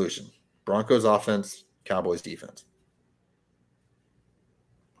the solution: Broncos offense, Cowboys defense.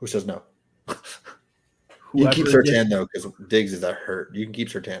 Who says no? You can keep Surtain though, because Diggs is hurt. You can keep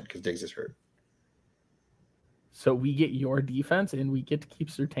Surtain because Diggs is hurt. So we get your defense and we get to keep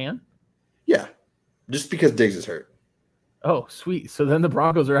Surtain? Yeah, just because Diggs is hurt. Oh, sweet. So then the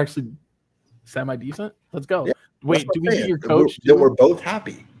Broncos are actually semi-decent? Let's go. Yeah, wait, do we get your coach too? Then we're both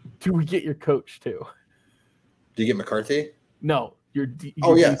happy. Do we get your coach too? Do you get McCarthy? No, your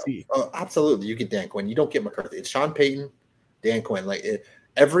DC. Oh, absolutely. You get Dan Quinn. You don't get McCarthy. It's Sean Payton, Dan Quinn. Like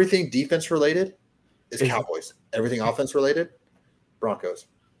everything defense related is Cowboys. Everything offense related, Broncos.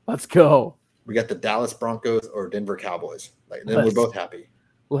 Let's go. We got the Dallas Broncos or Denver Cowboys. Like then we're both happy.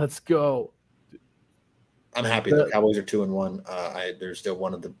 Let's go. I'm happy the Cowboys are 2-1. They're still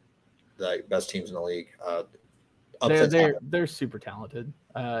one of the best teams in the league. They're super talented.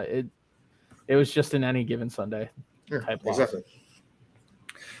 It was just an any given Sunday type exactly.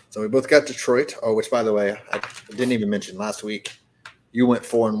 So we both got Detroit. Oh, which by the way, I didn't even mention last week. You went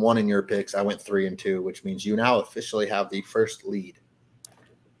 4-1 in your picks. I went 3-2, which means you now officially have the first lead.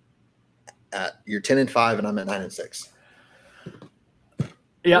 You're 10-5, and I'm at 9-6.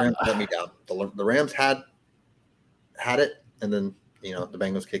 Yeah, Rams let me down. The Rams had it, and then the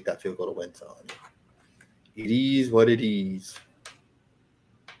Bengals kicked that field goal to win. So it is what it is.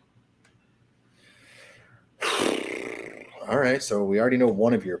 All right, so we already know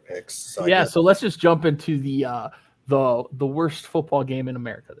one of your picks. So so let's just jump into the worst football game in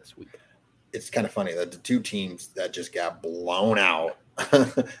America this week. It's kind of funny that the two teams that just got blown out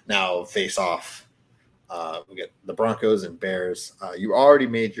now face off. We get the Broncos and Bears. You already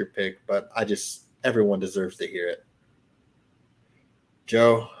made your pick, but everyone deserves to hear it.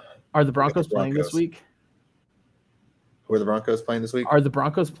 Joe, are the Broncos playing this week? Who are the Broncos playing this week? Are the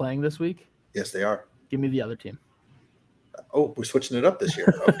Broncos playing this week? Yes, they are. Give me the other team. Oh, we're switching it up this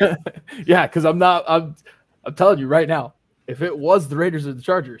year. Okay. Yeah, because I'm telling you right now, if it was the Raiders or the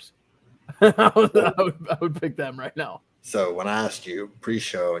Chargers, I would pick them right now. So when I asked you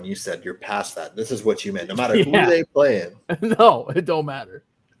pre-show and you said you're past that, this is what you meant. No matter who they playing. No, it don't matter.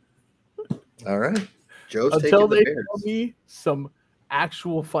 All right. Joe's Until taking the they Bears. tell me some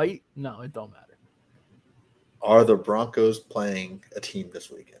actual fight, no, it don't matter. Are the Broncos playing a team this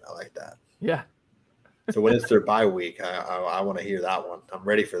weekend? I like that. Yeah. So when it's their bye week, I want to hear that one. I'm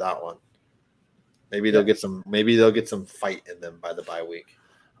ready for that one. Maybe they'll get some. Maybe they'll get some fight in them by the bye week.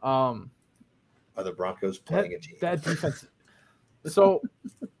 Are the Broncos playing a team? That defense. So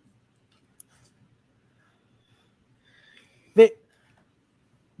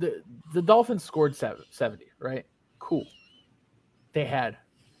the Dolphins scored 70, right? Cool. They had,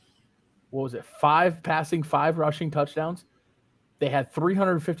 what was it, 5 passing, 5 rushing touchdowns. They had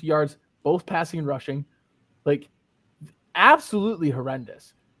 350 yards, both passing and rushing. Like, absolutely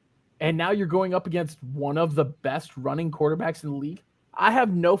horrendous. And now you're going up against one of the best running quarterbacks in the league. I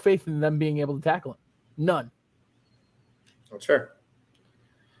have no faith in them being able to tackle him. None. That's fair.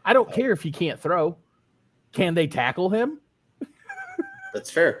 I don't care if he can't throw. Can they tackle him?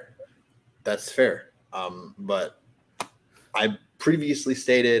 That's fair. That's fair. But I previously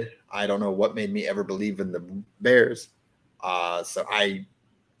stated I don't know what made me ever believe in the Bears. So I,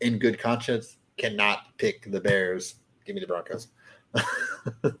 in good conscience, cannot pick the Bears. Give me the Broncos.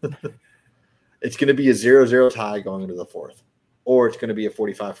 It's going to be a 0-0 tie going into the fourth. Or it's going to be a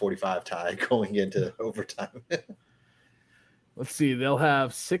 45-45 tie going into overtime. Let's see. They'll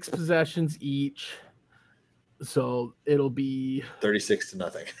have 6 possessions each. So it'll be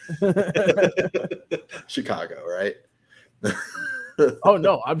 36-0. Chicago, right? Oh,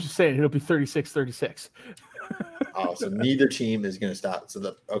 no. I'm just saying it'll be 36-36. Oh, so neither team is going to stop.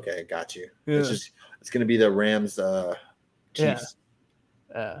 So okay, got you. Yeah. It's going to be the Rams Chiefs.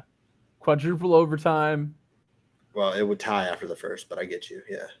 Yeah. Quadruple overtime. Well, it would tie after the first, but I get you.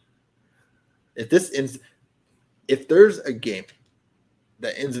 Yeah. If there's a game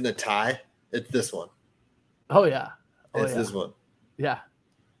that ends in a tie, it's this one. Oh yeah. It's this one. Yeah.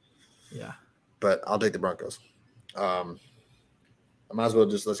 Yeah. But I'll take the Broncos. I might as well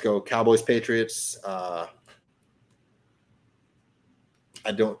let's go Cowboys Patriots. I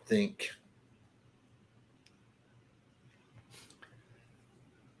don't think.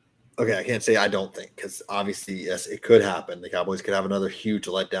 Okay, I can't say I don't think because obviously, yes, it could happen. The Cowboys could have another huge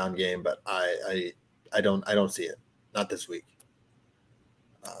letdown game, but I don't see it. Not this week.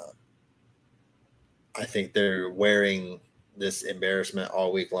 I think they're wearing this embarrassment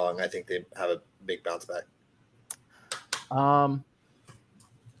all week long. I think they have a big bounce back.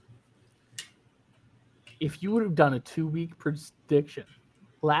 If you would have done a 2-week prediction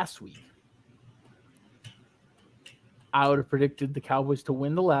last week, I would have predicted the Cowboys to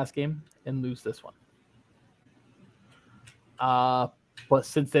win the last game and lose this one. But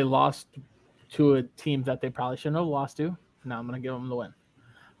since they lost to a team that they probably shouldn't have lost to, now I'm going to give them the win.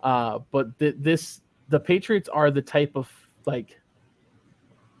 But the Patriots are the type of like.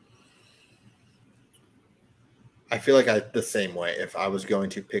 I feel like the same way. If I was going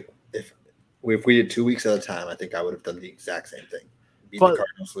to pick, if we did 2 weeks at a time, I think I would have done the exact same thing. Beat the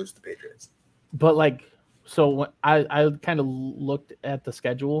Cardinals, lose the Patriots. But like. So when I kind of looked at the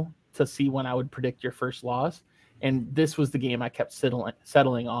schedule to see when I would predict your first loss, and this was the game I kept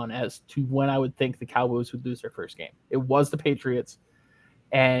settling on as to when I would think the Cowboys would lose their first game. It was the Patriots,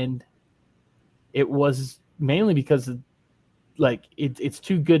 and it was mainly because of, like it's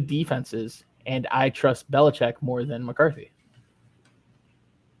 2 good defenses, and I trust Belichick more than McCarthy.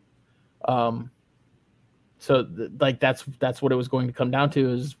 So that's what it was going to come down to,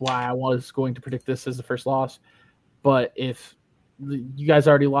 is why I was going to predict this as the first loss. But if you guys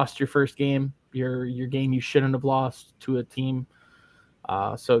already lost your first game, your game you shouldn't have lost to a team.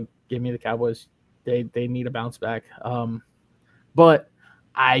 So give me the Cowboys. They need a bounce back. But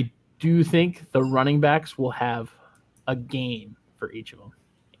I do think the running backs will have a game for each of them.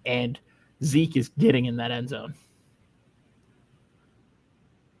 And Zeke is getting in that end zone.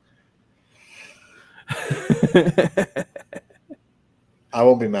 I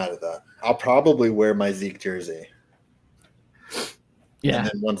won't be mad at that. I'll probably wear my Zeke jersey. Yeah. And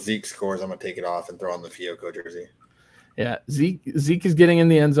then once Zeke scores, I'm going to take it off and throw on the Fiocco jersey. Yeah. Zeke is getting in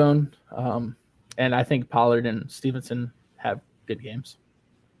the end zone. And I think Pollard and Stevenson have good games.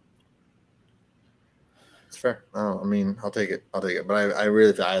 It's fair. Oh, I mean, I'll take it. But I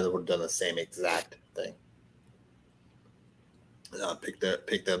really think I would have done the same exact thing. Pick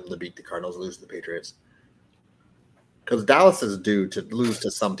them to beat the Cardinals, lose to the Patriots. Because Dallas is due to lose to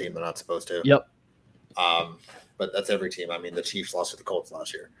some team they're not supposed to. Yep. But that's every team. I mean, the Chiefs lost to the Colts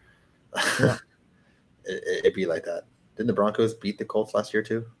last year. Yeah. It'd be like that. Didn't the Broncos beat the Colts last year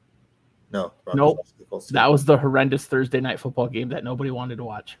too? No, Broncos Nope. lost to the Colts too. That was the horrendous Thursday night football game that nobody wanted to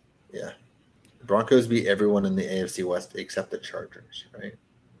watch. Yeah. The Broncos beat everyone in the AFC West except the Chargers, right?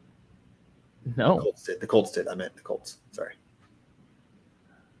 No. The Colts did. The Colts did. I meant the Colts. Sorry.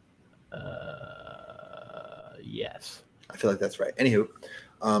 Yes. I feel like that's right. Anywho,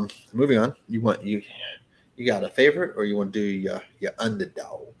 moving on. You got a favorite, or you want to do your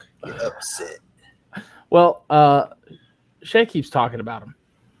underdog, your upset? Well, Shay keeps talking about him.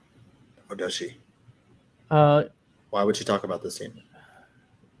 Or does she? Why would she talk about this team?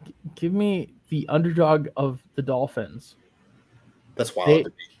 Give me the underdog of the Dolphins. That's wild to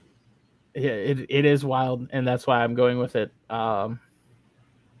me. Yeah, it is wild, and that's why I'm going with it.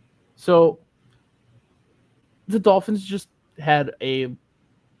 So the Dolphins just had a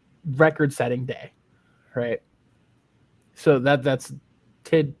record-setting day, right? So that's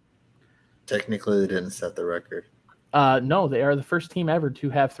technically they didn't set the record. No, they are the first team ever to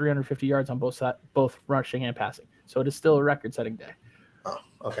have 350 yards on both rushing and passing. So it is still a record-setting day. Oh,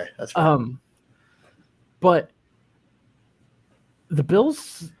 okay, that's fine. But the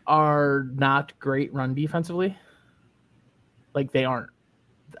Bills are not great run defensively. Like, they aren't.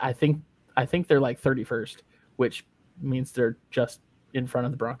 I think they're like 31st, which means they're just in front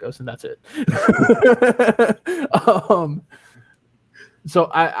of the Broncos, and that's it. So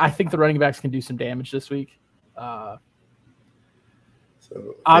I think the running backs can do some damage this week. So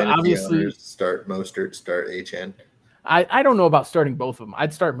obviously, start Mostert, start Achane. I don't know about starting both of them.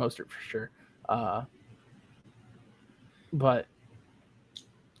 I'd start Mostert for sure. But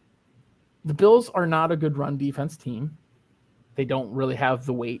the Bills are not a good run defense team. They don't really have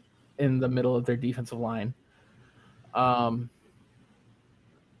the weight in the middle of their defensive line.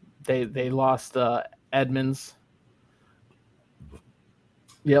 They lost Edmonds.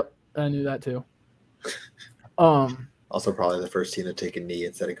 Yep, I knew that too. Also probably the first team to take a knee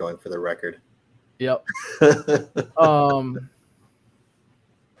instead of going for the record. Yep. I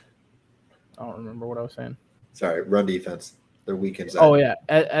don't remember what I was saying. Sorry, run defense. They're weak inside. Oh yeah,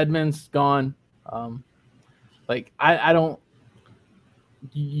 Edmonds gone. I don't.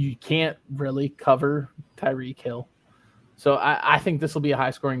 You can't really cover Tyreek Hill, so I think this will be a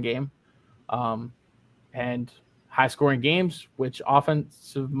high-scoring game, and high-scoring games. Which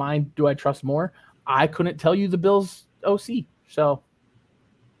offensive mind do I trust more? I couldn't tell you the Bills' OC, so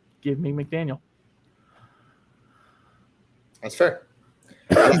give me McDaniel. That's fair.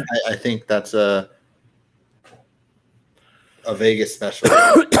 I think that's a Vegas special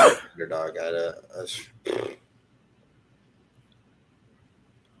underdog.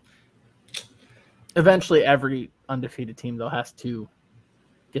 Eventually, every undefeated team though has to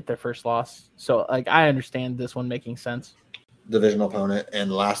get their first loss. So, I understand this one making sense. Divisional opponent, and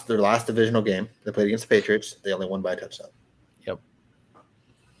their last divisional game they played against the Patriots, they only won by a touchdown. Yep.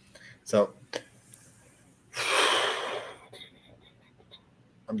 So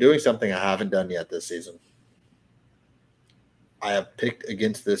I'm doing something I haven't done yet this season. I have picked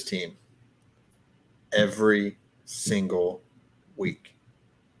against this team every single week.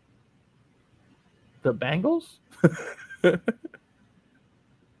 The Bengals?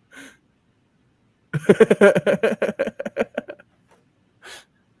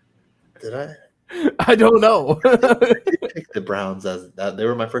 Did I? I don't know. I picked the Browns as that. They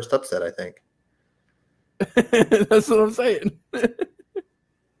were my first upset, I think. That's what I'm saying.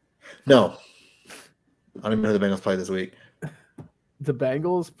 No. I don't even know who the Bengals play this week. The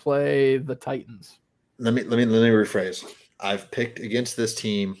Bengals play the Titans. Let me rephrase. I've picked against this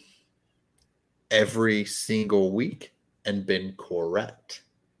team every single week and been correct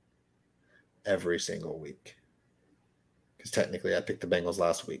every single week. Because technically I picked the Bengals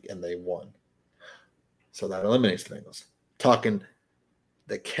last week and they won. So that eliminates the Bengals. Talking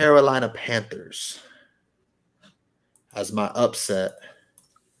the Carolina Panthers as my upset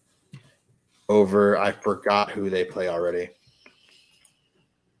over, I forgot who they play already.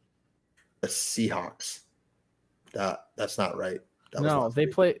 The Seahawks. That's not right. No, they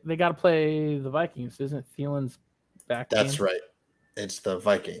got to play the Vikings. Isn't Thielen's back? That's right. It's the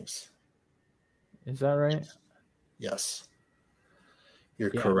Vikings. Is that right? Yes. You're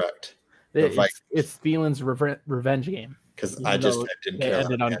correct. It's Thielen's revenge game. Because I just typed in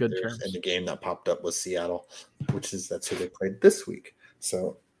Carolina on good terms, and the game that popped up was Seattle, that's who they played this week.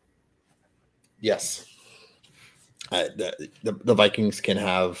 So, yes. The Vikings can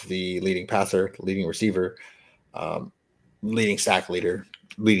have the leading passer, the leading receiver, leading sack leader,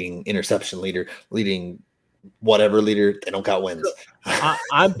 leading interception leader, leading whatever leader. They don't got wins.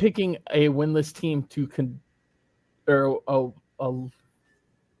 I'm picking a winless team to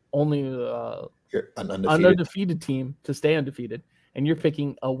only an undefeated team to stay undefeated, and you're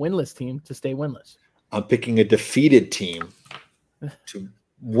picking a winless team to stay winless. I'm picking a defeated team to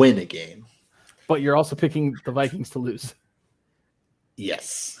win a game. But you're also picking the Vikings to lose.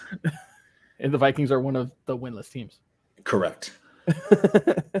 Yes. And the Vikings are one of the winless teams. Correct.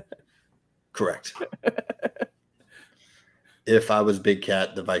 Correct. If I was Big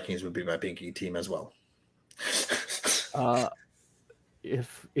Cat, the Vikings would be my pinky team as well.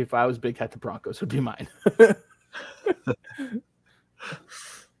 If I was Big Cat, the Broncos would be mine.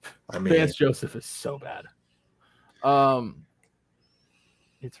 I mean, Vance Joseph is so bad.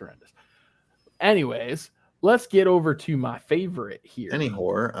 It's horrendous. Anyways, let's get over to my favorite here.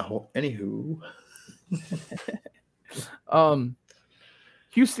 Anywho.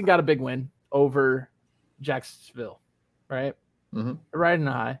 Houston got a big win over Jacksonville, right? Mm-hmm. Riding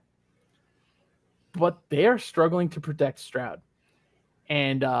high. But they are struggling to protect Stroud.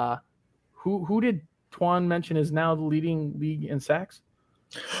 And who did Twan mention is now the leading league in sacks?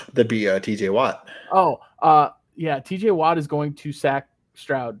 That'd be TJ Watt. Oh, yeah, TJ Watt is going to sack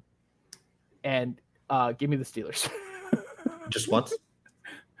Stroud. And give me the Steelers. Just once?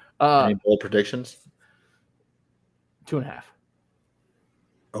 Any bold predictions? 2.5.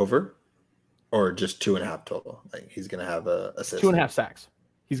 Over? Or just 2.5 total? Like he's going to have a assist? 2.5 sacks.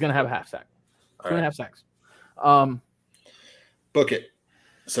 He's going to have a half sack. All 2.5 sacks. Book it.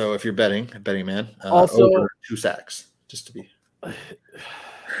 So if you're betting man, also over 2 sacks, just to be.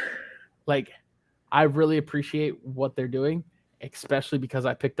 Like, I really appreciate what they're doing, especially because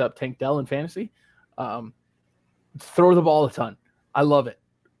I picked up Tank Dell in fantasy. Throw the ball a ton. I love it.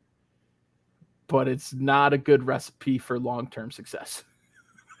 But it's not a good recipe for long-term success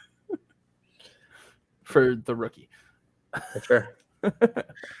for the rookie. That's fair.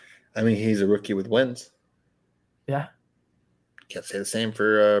 I mean, he's a rookie with wins. Yeah. Can't say the same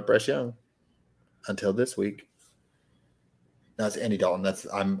for Bryce Young until this week. No, it's Andy Dalton.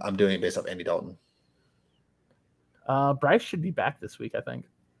 I'm doing it based off Andy Dalton. Bryce should be back this week, I think.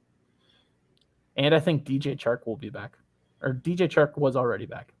 And I think DJ Chark will be back. Or DJ Chark was already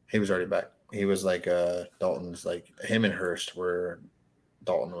back. He was already back. He was like Dalton's, like him and Hurst were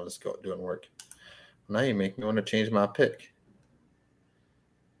Dalton was doing work. Now you make me want to change my pick.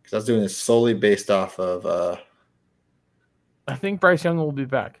 Because I was doing this solely based off of I think Bryce Young will be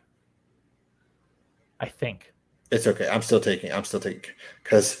back. I think. It's okay. I'm still taking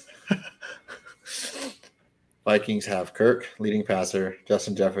because Vikings have Kirk, leading passer,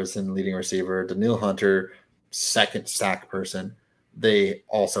 Justin Jefferson, leading receiver, Daniil Hunter, second sack person. They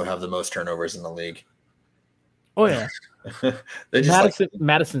also have the most turnovers in the league. Oh yeah. They just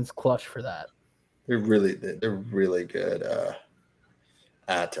Madison's clutch for that. They're really good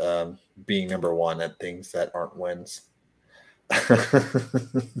at being number one at things that aren't wins.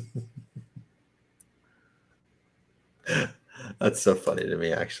 That's so funny to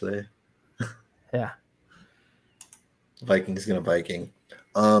me, actually. Yeah. Vikings gonna Viking.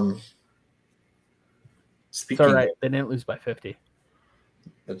 Speaking, it's all right. They didn't lose by 50.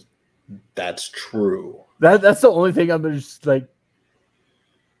 That's true. That's the only thing I'm just like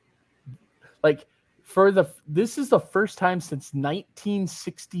this is the first time since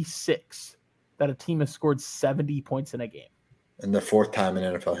 1966 that a team has scored 70 points in a game. And the fourth time in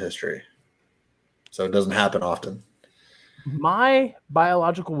NFL history. So it doesn't happen often. My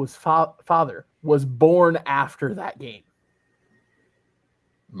biological father was born after that game.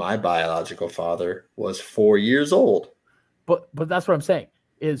 My biological father was 4 years old. But that's what I'm saying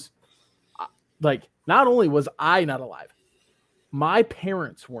is, like, not only was I not alive, my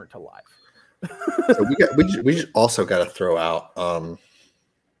parents weren't alive. So we just also got to throw out.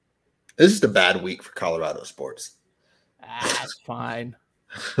 This is a bad week for Colorado sports. That's fine.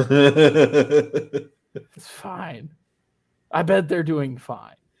 It's fine. I bet they're doing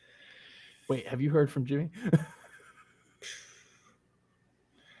fine. Wait, have you heard from Jimmy?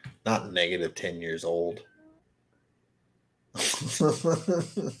 Not negative 10 years old.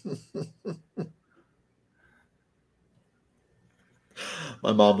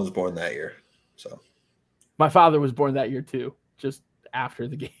 My mom was born that year. So my father was born that year too, just after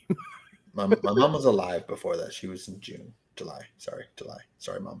the game. my mom was alive before that. She was in July. Sorry,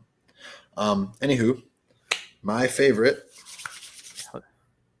 Mom. Anywho, my favorite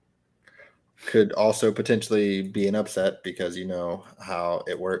could also potentially be an upset because you know how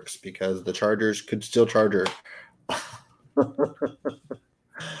it works because the Chargers could still charger.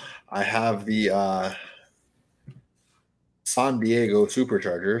 I have the San Diego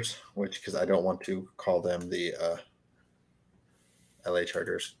Superchargers, which because I don't want to call them the LA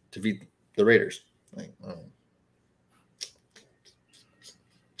Chargers to beat the Raiders.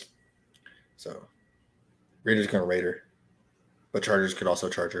 So Raiders gonna Raider. But Chargers could also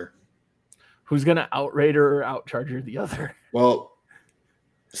charge her. Who's going to outrate her or outcharger the other? Well,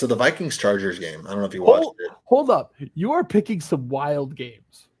 so the Vikings-Chargers game, I don't know if you watched it. Hold up. You are picking some wild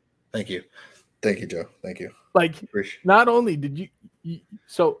games. Thank you. Thank you, Joe. Thank you. Like, not only did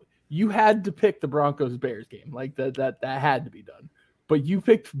so you had to pick the Broncos-Bears game. Like, that had to be done. But you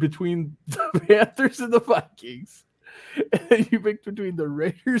picked between the Panthers and the Vikings. And you picked between the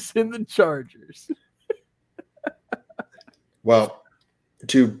Raiders and the Chargers. Well,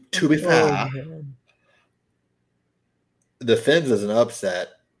 to be fair, the Fins as an upset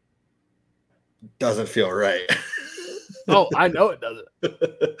doesn't feel right. Oh, I know it doesn't.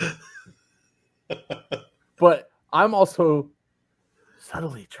 But I'm also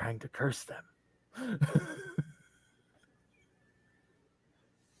subtly trying to curse them.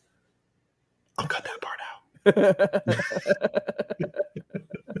 I'll cut that part out.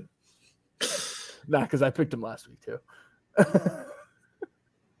 Nah, because I picked him last week too.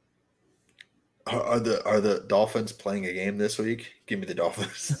 Are the Dolphins playing a game this week? Give me the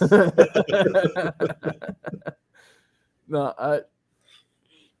Dolphins. No,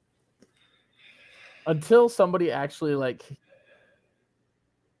 until somebody actually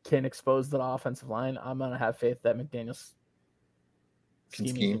can expose the offensive line, I'm gonna have faith that McDaniel's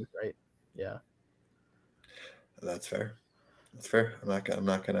scheming is right. Yeah, that's fair. That's fair. I'm not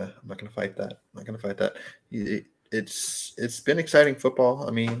gonna fight that. I'm not gonna fight that. It's been exciting football.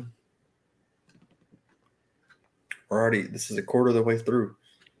 I mean, this is a quarter of the way through.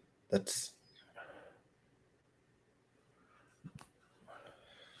 That's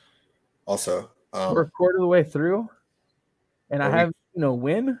also we're a quarter of the way through, and I have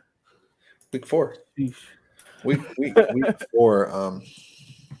win. Week 4. Sheesh. Week 4.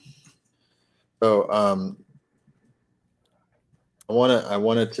 I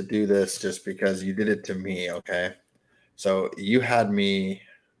wanted to do this just because you did it to me. Okay, so you had me.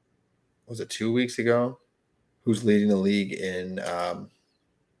 Was it 2 weeks ago? Who's leading the league in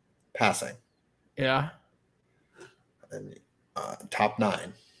passing? Yeah. And top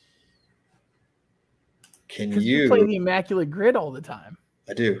 9. Can you play the immaculate grid all the time?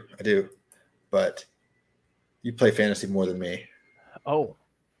 I do. But you play fantasy more than me. Oh.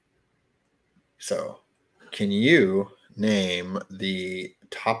 So, can you name the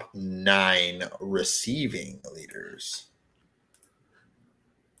top 9 receiving leaders?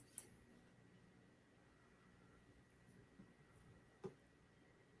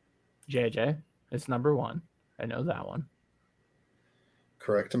 JJ is number 1. I know that one.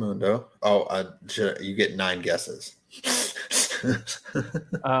 Correctamundo. Oh, you get 9 guesses.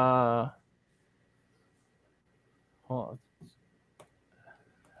 Hold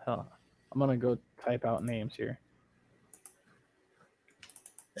on. I'm gonna go type out names here.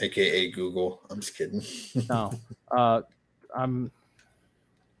 AKA Google. I'm just kidding. No. I'm.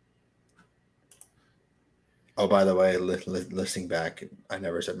 Oh, by the way, listening back, I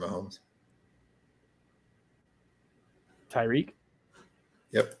never said Mahomes. Tyreek.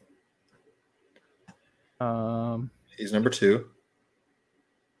 Yep. He's number 2.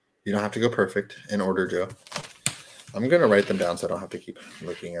 You don't have to go perfect in order, Joe. I'm gonna write them down so I don't have to keep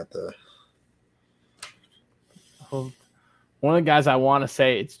looking at the. One of the guys I want to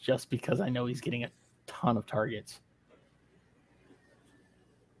say it's just because I know he's getting a ton of targets.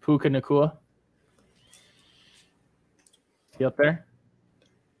 Puka Nacua. Is he up there?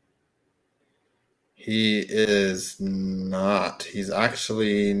 He is not. He's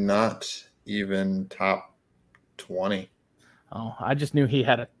actually not even top 20. Oh, I just knew he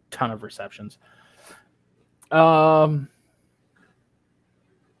had a ton of receptions.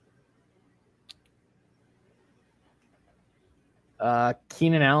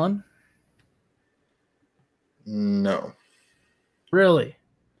 Keenan Allen? No. Really?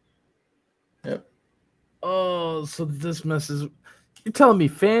 Yep. Oh, so this messes. You're telling me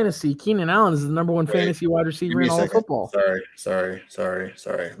fantasy? Keenan Allen is the number 1 fantasy wide receiver in all of football. Sorry.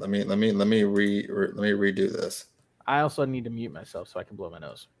 Let me redo this. I also need to mute myself so I can blow my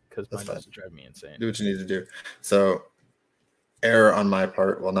nose because my nose is driving me insane. Do what you need to do. So, error on my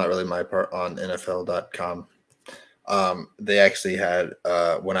part. Well, not really my part. On NFL.com, they actually had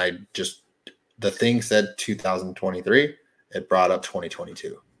when the thing said 2023, it brought up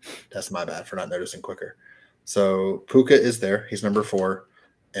 2022. That's my bad for not noticing quicker. So Puka is there. He's number 4.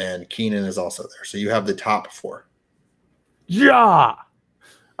 And Keenan is also there. So you have the top 4. Yeah.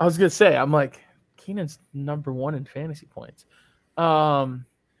 I was going to say, I'm like, Keenan's number 1 in fantasy points. Well,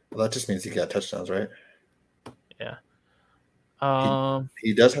 that just means he got touchdowns, right? Yeah.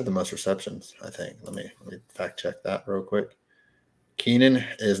 He does have the most receptions, I think. Let me fact check that real quick. Keenan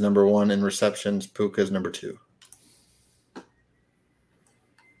is number 1 in receptions. Puka is number 2.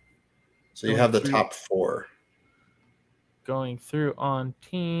 So you have the top 4. Going through on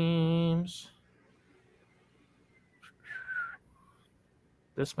teams.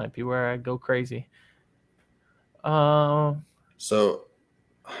 This might be where I go crazy. So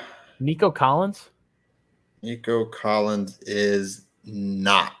Nico Collins? Nico Collins is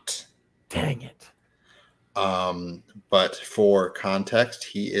not. Dang it. But for context,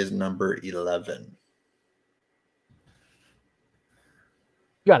 he is number 11.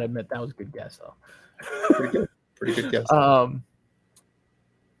 You gotta admit that was a good guess, though. Pretty good guess. I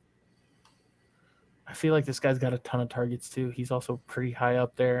feel like this guy's got a ton of targets too. He's also pretty high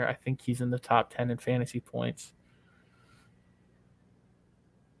up there. I think he's in the top 10 in fantasy points.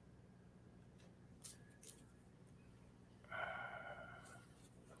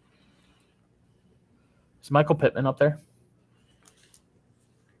 Is Michael Pittman up there?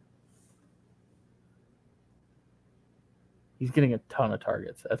 He's getting a ton of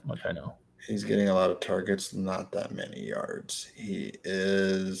targets. That's much I know. He's getting a lot of targets, not that many yards. He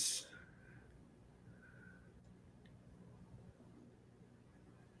is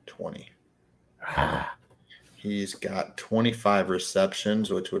 20. He's got 25 receptions,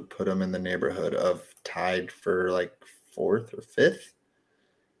 which would put him in the neighborhood of tied for like 4th or 5th.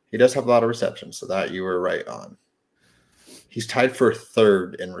 He does have a lot of receptions, so that you were right on. He's tied for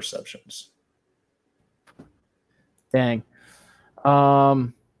 3rd in receptions. Dang.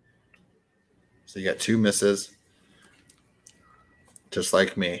 So you got 2 misses, just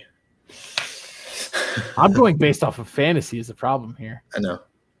like me. I'm going based off of fantasy is the problem here. I know.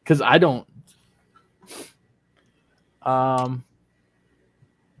 Because I don't. I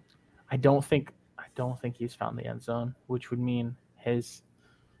don't think he's found the end zone, which would mean his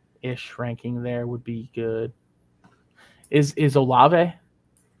ish ranking there would be good. Is Olave?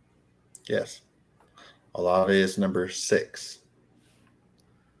 Yes. Olave is number 6.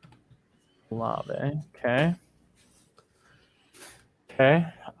 Olave. Okay.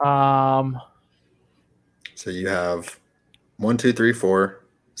 So you have 1, 2, 3, 4,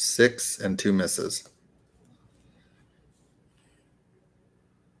 6, and 2 misses.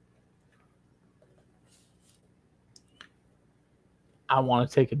 I want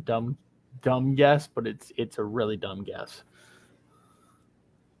to take a dumb guess, but it's a really dumb guess.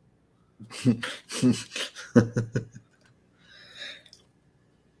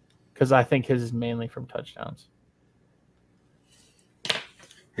 Because I think his is mainly from touchdowns.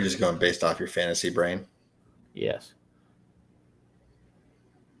 You're just going based off your fantasy brain? Yes.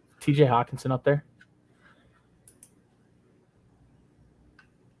 TJ Hawkinson up there?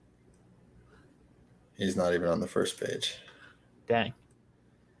 He's not even on the first page. Dang.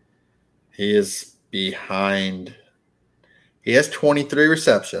 He is behind. He has 23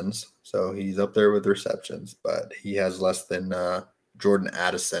 receptions, so he's up there with receptions, but he has less than Jordan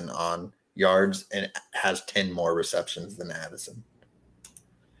Addison on yards and has 10 more receptions than Addison.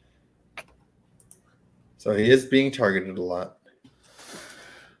 So he is being targeted a lot.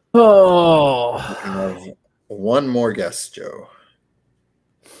 Oh. One more guess, Joe.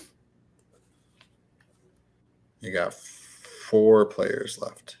 You got 4 players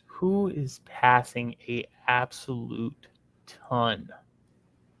left. Who is passing a absolute ton?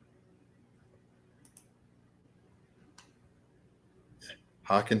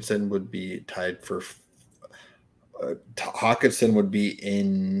 Hawkinson would be tied for. Hawkinson would be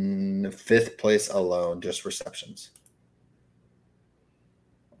in 5th place alone, just receptions.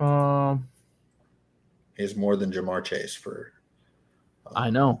 He has more than Jamar Chase for. I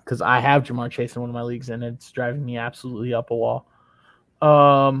know, because I have Jamar Chase in one of my leagues, and it's driving me absolutely up a wall.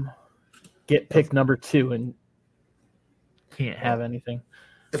 Get pick number 2 and can't have anything.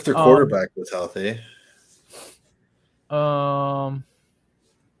 If their quarterback was healthy.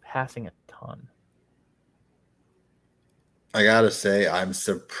 Passing a ton. I gotta say, I'm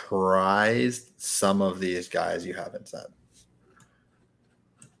surprised some of these guys you haven't said.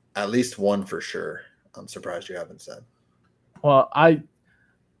 At least one for sure. I'm surprised you haven't said. Well, I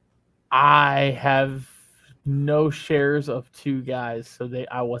have no shares of 2 guys, so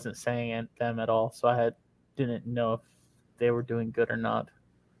I wasn't saying them at all. So I didn't know if they were doing good or not.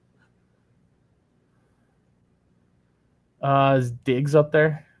 Is Diggs up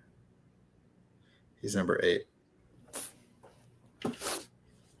there? He's number 8.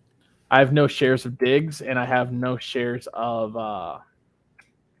 I have no shares of Diggs, and I have no shares of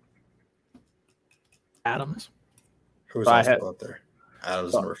Adams. Who's also up there?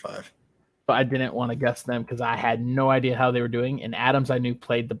 Adams number 5. But I didn't want to guess them because I had no idea how they were doing. And Adams, I knew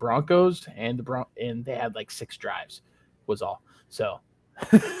played the Broncos, and they had like 6 drives, was all. So,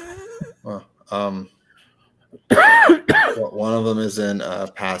 well, Well, one of them is in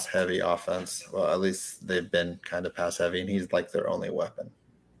pass heavy offense. Well, at least they've been kind of pass heavy, and he's like their only weapon.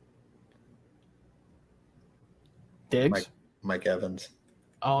 Diggs? Mike Evans.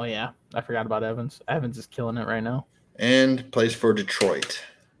 Oh, yeah. I forgot about Evans. Evans is killing it right now. And plays for Detroit.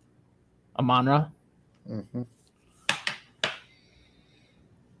 Amon-Ra? Mm-hmm.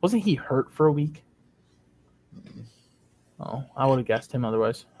 Wasn't he hurt for a week? Oh, I would have guessed him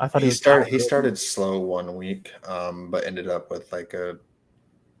otherwise. I thought he started slow 1 week, but ended up with like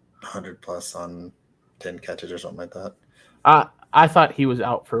 100 plus on 10 catches or something like that. I thought he was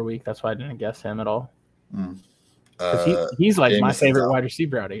out for a week. That's why I didn't guess him at all. Because he's like my favorite wide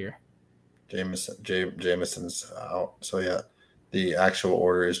receiver out of here. Jameson's out. So yeah, the actual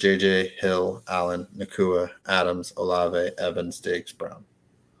order is JJ, Hill, Allen, Nakua, Adams, Olave, Evans, Diggs, Brown.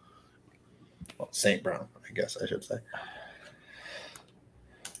 Well, St. Brown, I guess I should say.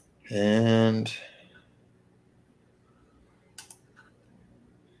 And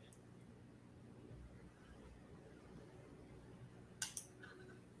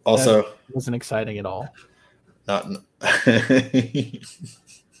also, that wasn't exciting at all. Not.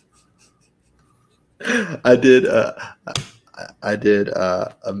 I did the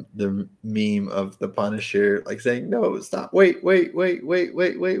meme of the Punisher like saying no, stop, wait,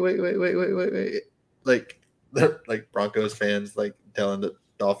 like they're like Broncos fans like telling the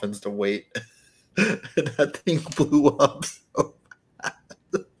Dolphins to wait. That thing blew up so fast.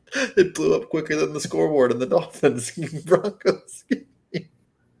 It blew up quicker than the scoreboard and the Dolphins Broncos.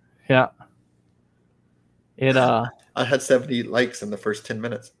 Yeah. I had 70 likes in the first 10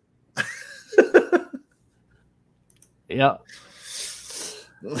 minutes. Yeah.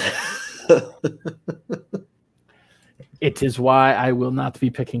 It is why I will not be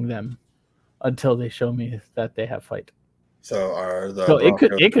picking them until they show me that they have fight. So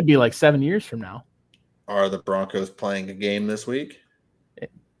it could be like 7 years from now. Are the Broncos playing a game this week?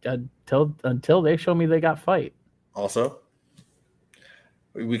 Until they show me they got fight. Also,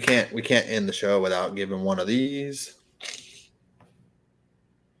 we can't end the show without giving one of these.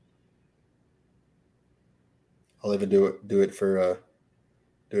 I'll even do it for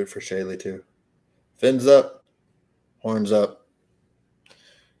Shaylee too. Fins up, horns up.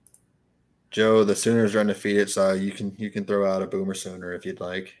 Joe, the Sooners are undefeated, so you can throw out a Boomer Sooner if you'd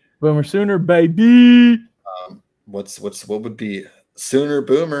like. Boomer Sooner, baby. What would be Sooner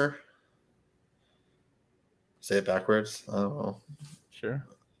Boomer? Say it backwards. I don't know. Sure.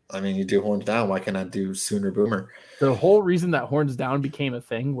 I mean, you do horns down. Why can't I do Sooner Boomer? The whole reason that horns down became a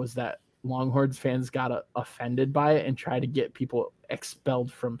thing was that Longhorns fans got offended by it and tried to get people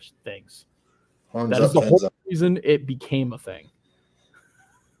expelled from things. Horns that up, is the whole up. reason it became a thing.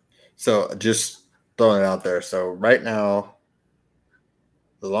 So just throwing it out there. So right now,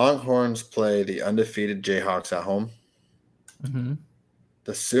 the Longhorns play the undefeated Jayhawks at home. Mm-hmm.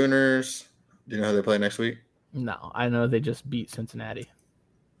 The Sooners, do you know who they play next week? No, I know they just beat Cincinnati.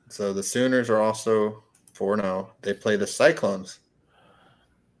 So the Sooners are also 4-0. They play the Cyclones.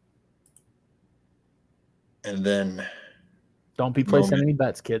 And then... Don't be placing any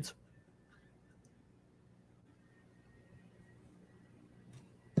bets, kids.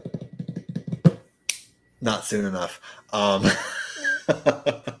 Not soon enough. And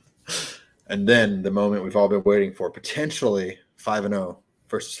then the moment we've all been waiting for, potentially 5-0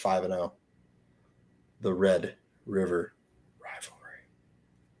 versus 5-0. The Red River rivalry.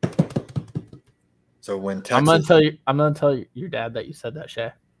 So when Texas... I'm gonna tell your dad that you said that,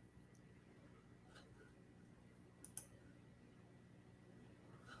 Shay.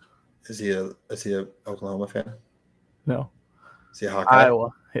 Is he a Oklahoma fan? No. Is he a Hawkeye?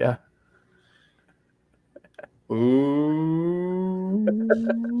 Iowa, yeah. Ooh.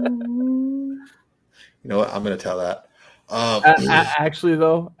 You know what? I'm gonna tell that. Actually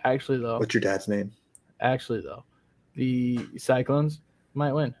though. What's your dad's name? Actually though, the Cyclones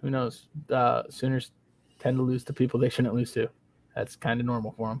might win. Who knows? Sooners tend to lose to people they shouldn't lose to. That's kind of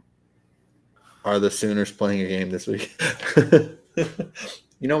normal for them. Are the Sooners playing a game this week?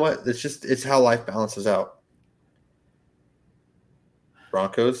 You know what? It's how life balances out.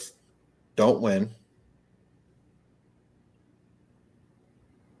 Broncos don't win.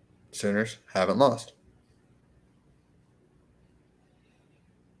 Sooners haven't lost.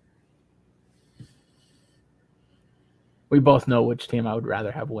 We both know which team I would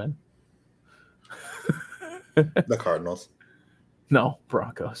rather have win. The Cardinals. No,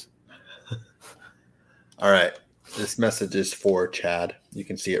 Broncos. All right. This message is for Chad. You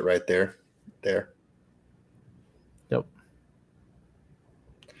can see it right there. There. Yep.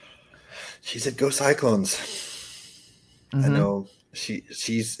 She said, "Go Cyclones." Mm-hmm. I know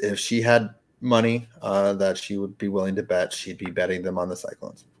she's if she had money that she would be willing to bet, she'd be betting them on the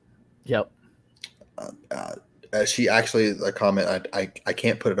Cyclones. Yep. She actually, a comment, I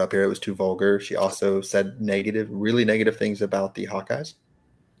can't put it up here. It was too vulgar. She also said really negative things about the Hawkeyes.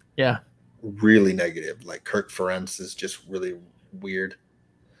 Yeah. Really negative. Like Kirk Ferentz is just really weird.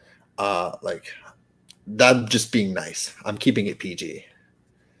 Like that just being nice. I'm keeping it PG.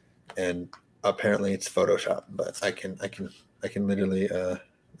 And apparently it's Photoshop, but I can literally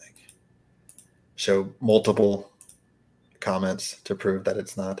like show multiple comments to prove that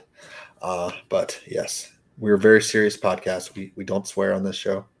it's not. But yes, we're a very serious podcast. We don't swear on this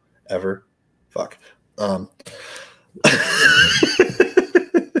show ever. Fuck.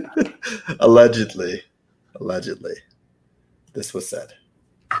 Allegedly, this was said.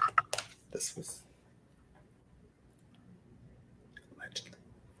 This was allegedly.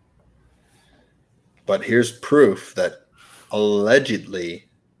 But here's proof that allegedly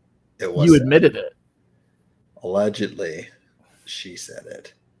it was. You admitted it. Allegedly, she said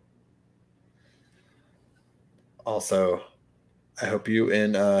it. Also, I hope you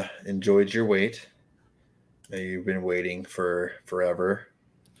enjoyed your wait. You've been waiting for forever.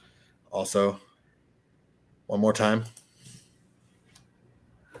 Also, one more time.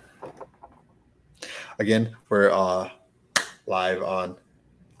 Again, we're live on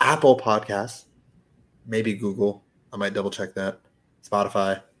Apple Podcasts, maybe Google. I might double check that.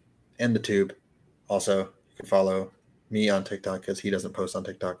 Spotify and the Tube. Also, you can follow me on TikTok because he doesn't post on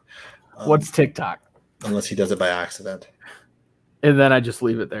TikTok. What's TikTok? Unless he does it by accident. And then I just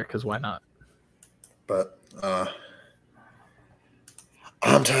leave it there because why not? But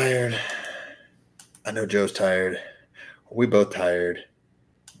I'm tired. I know Joe's tired. We both tired.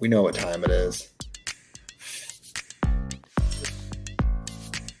 We know what time it is.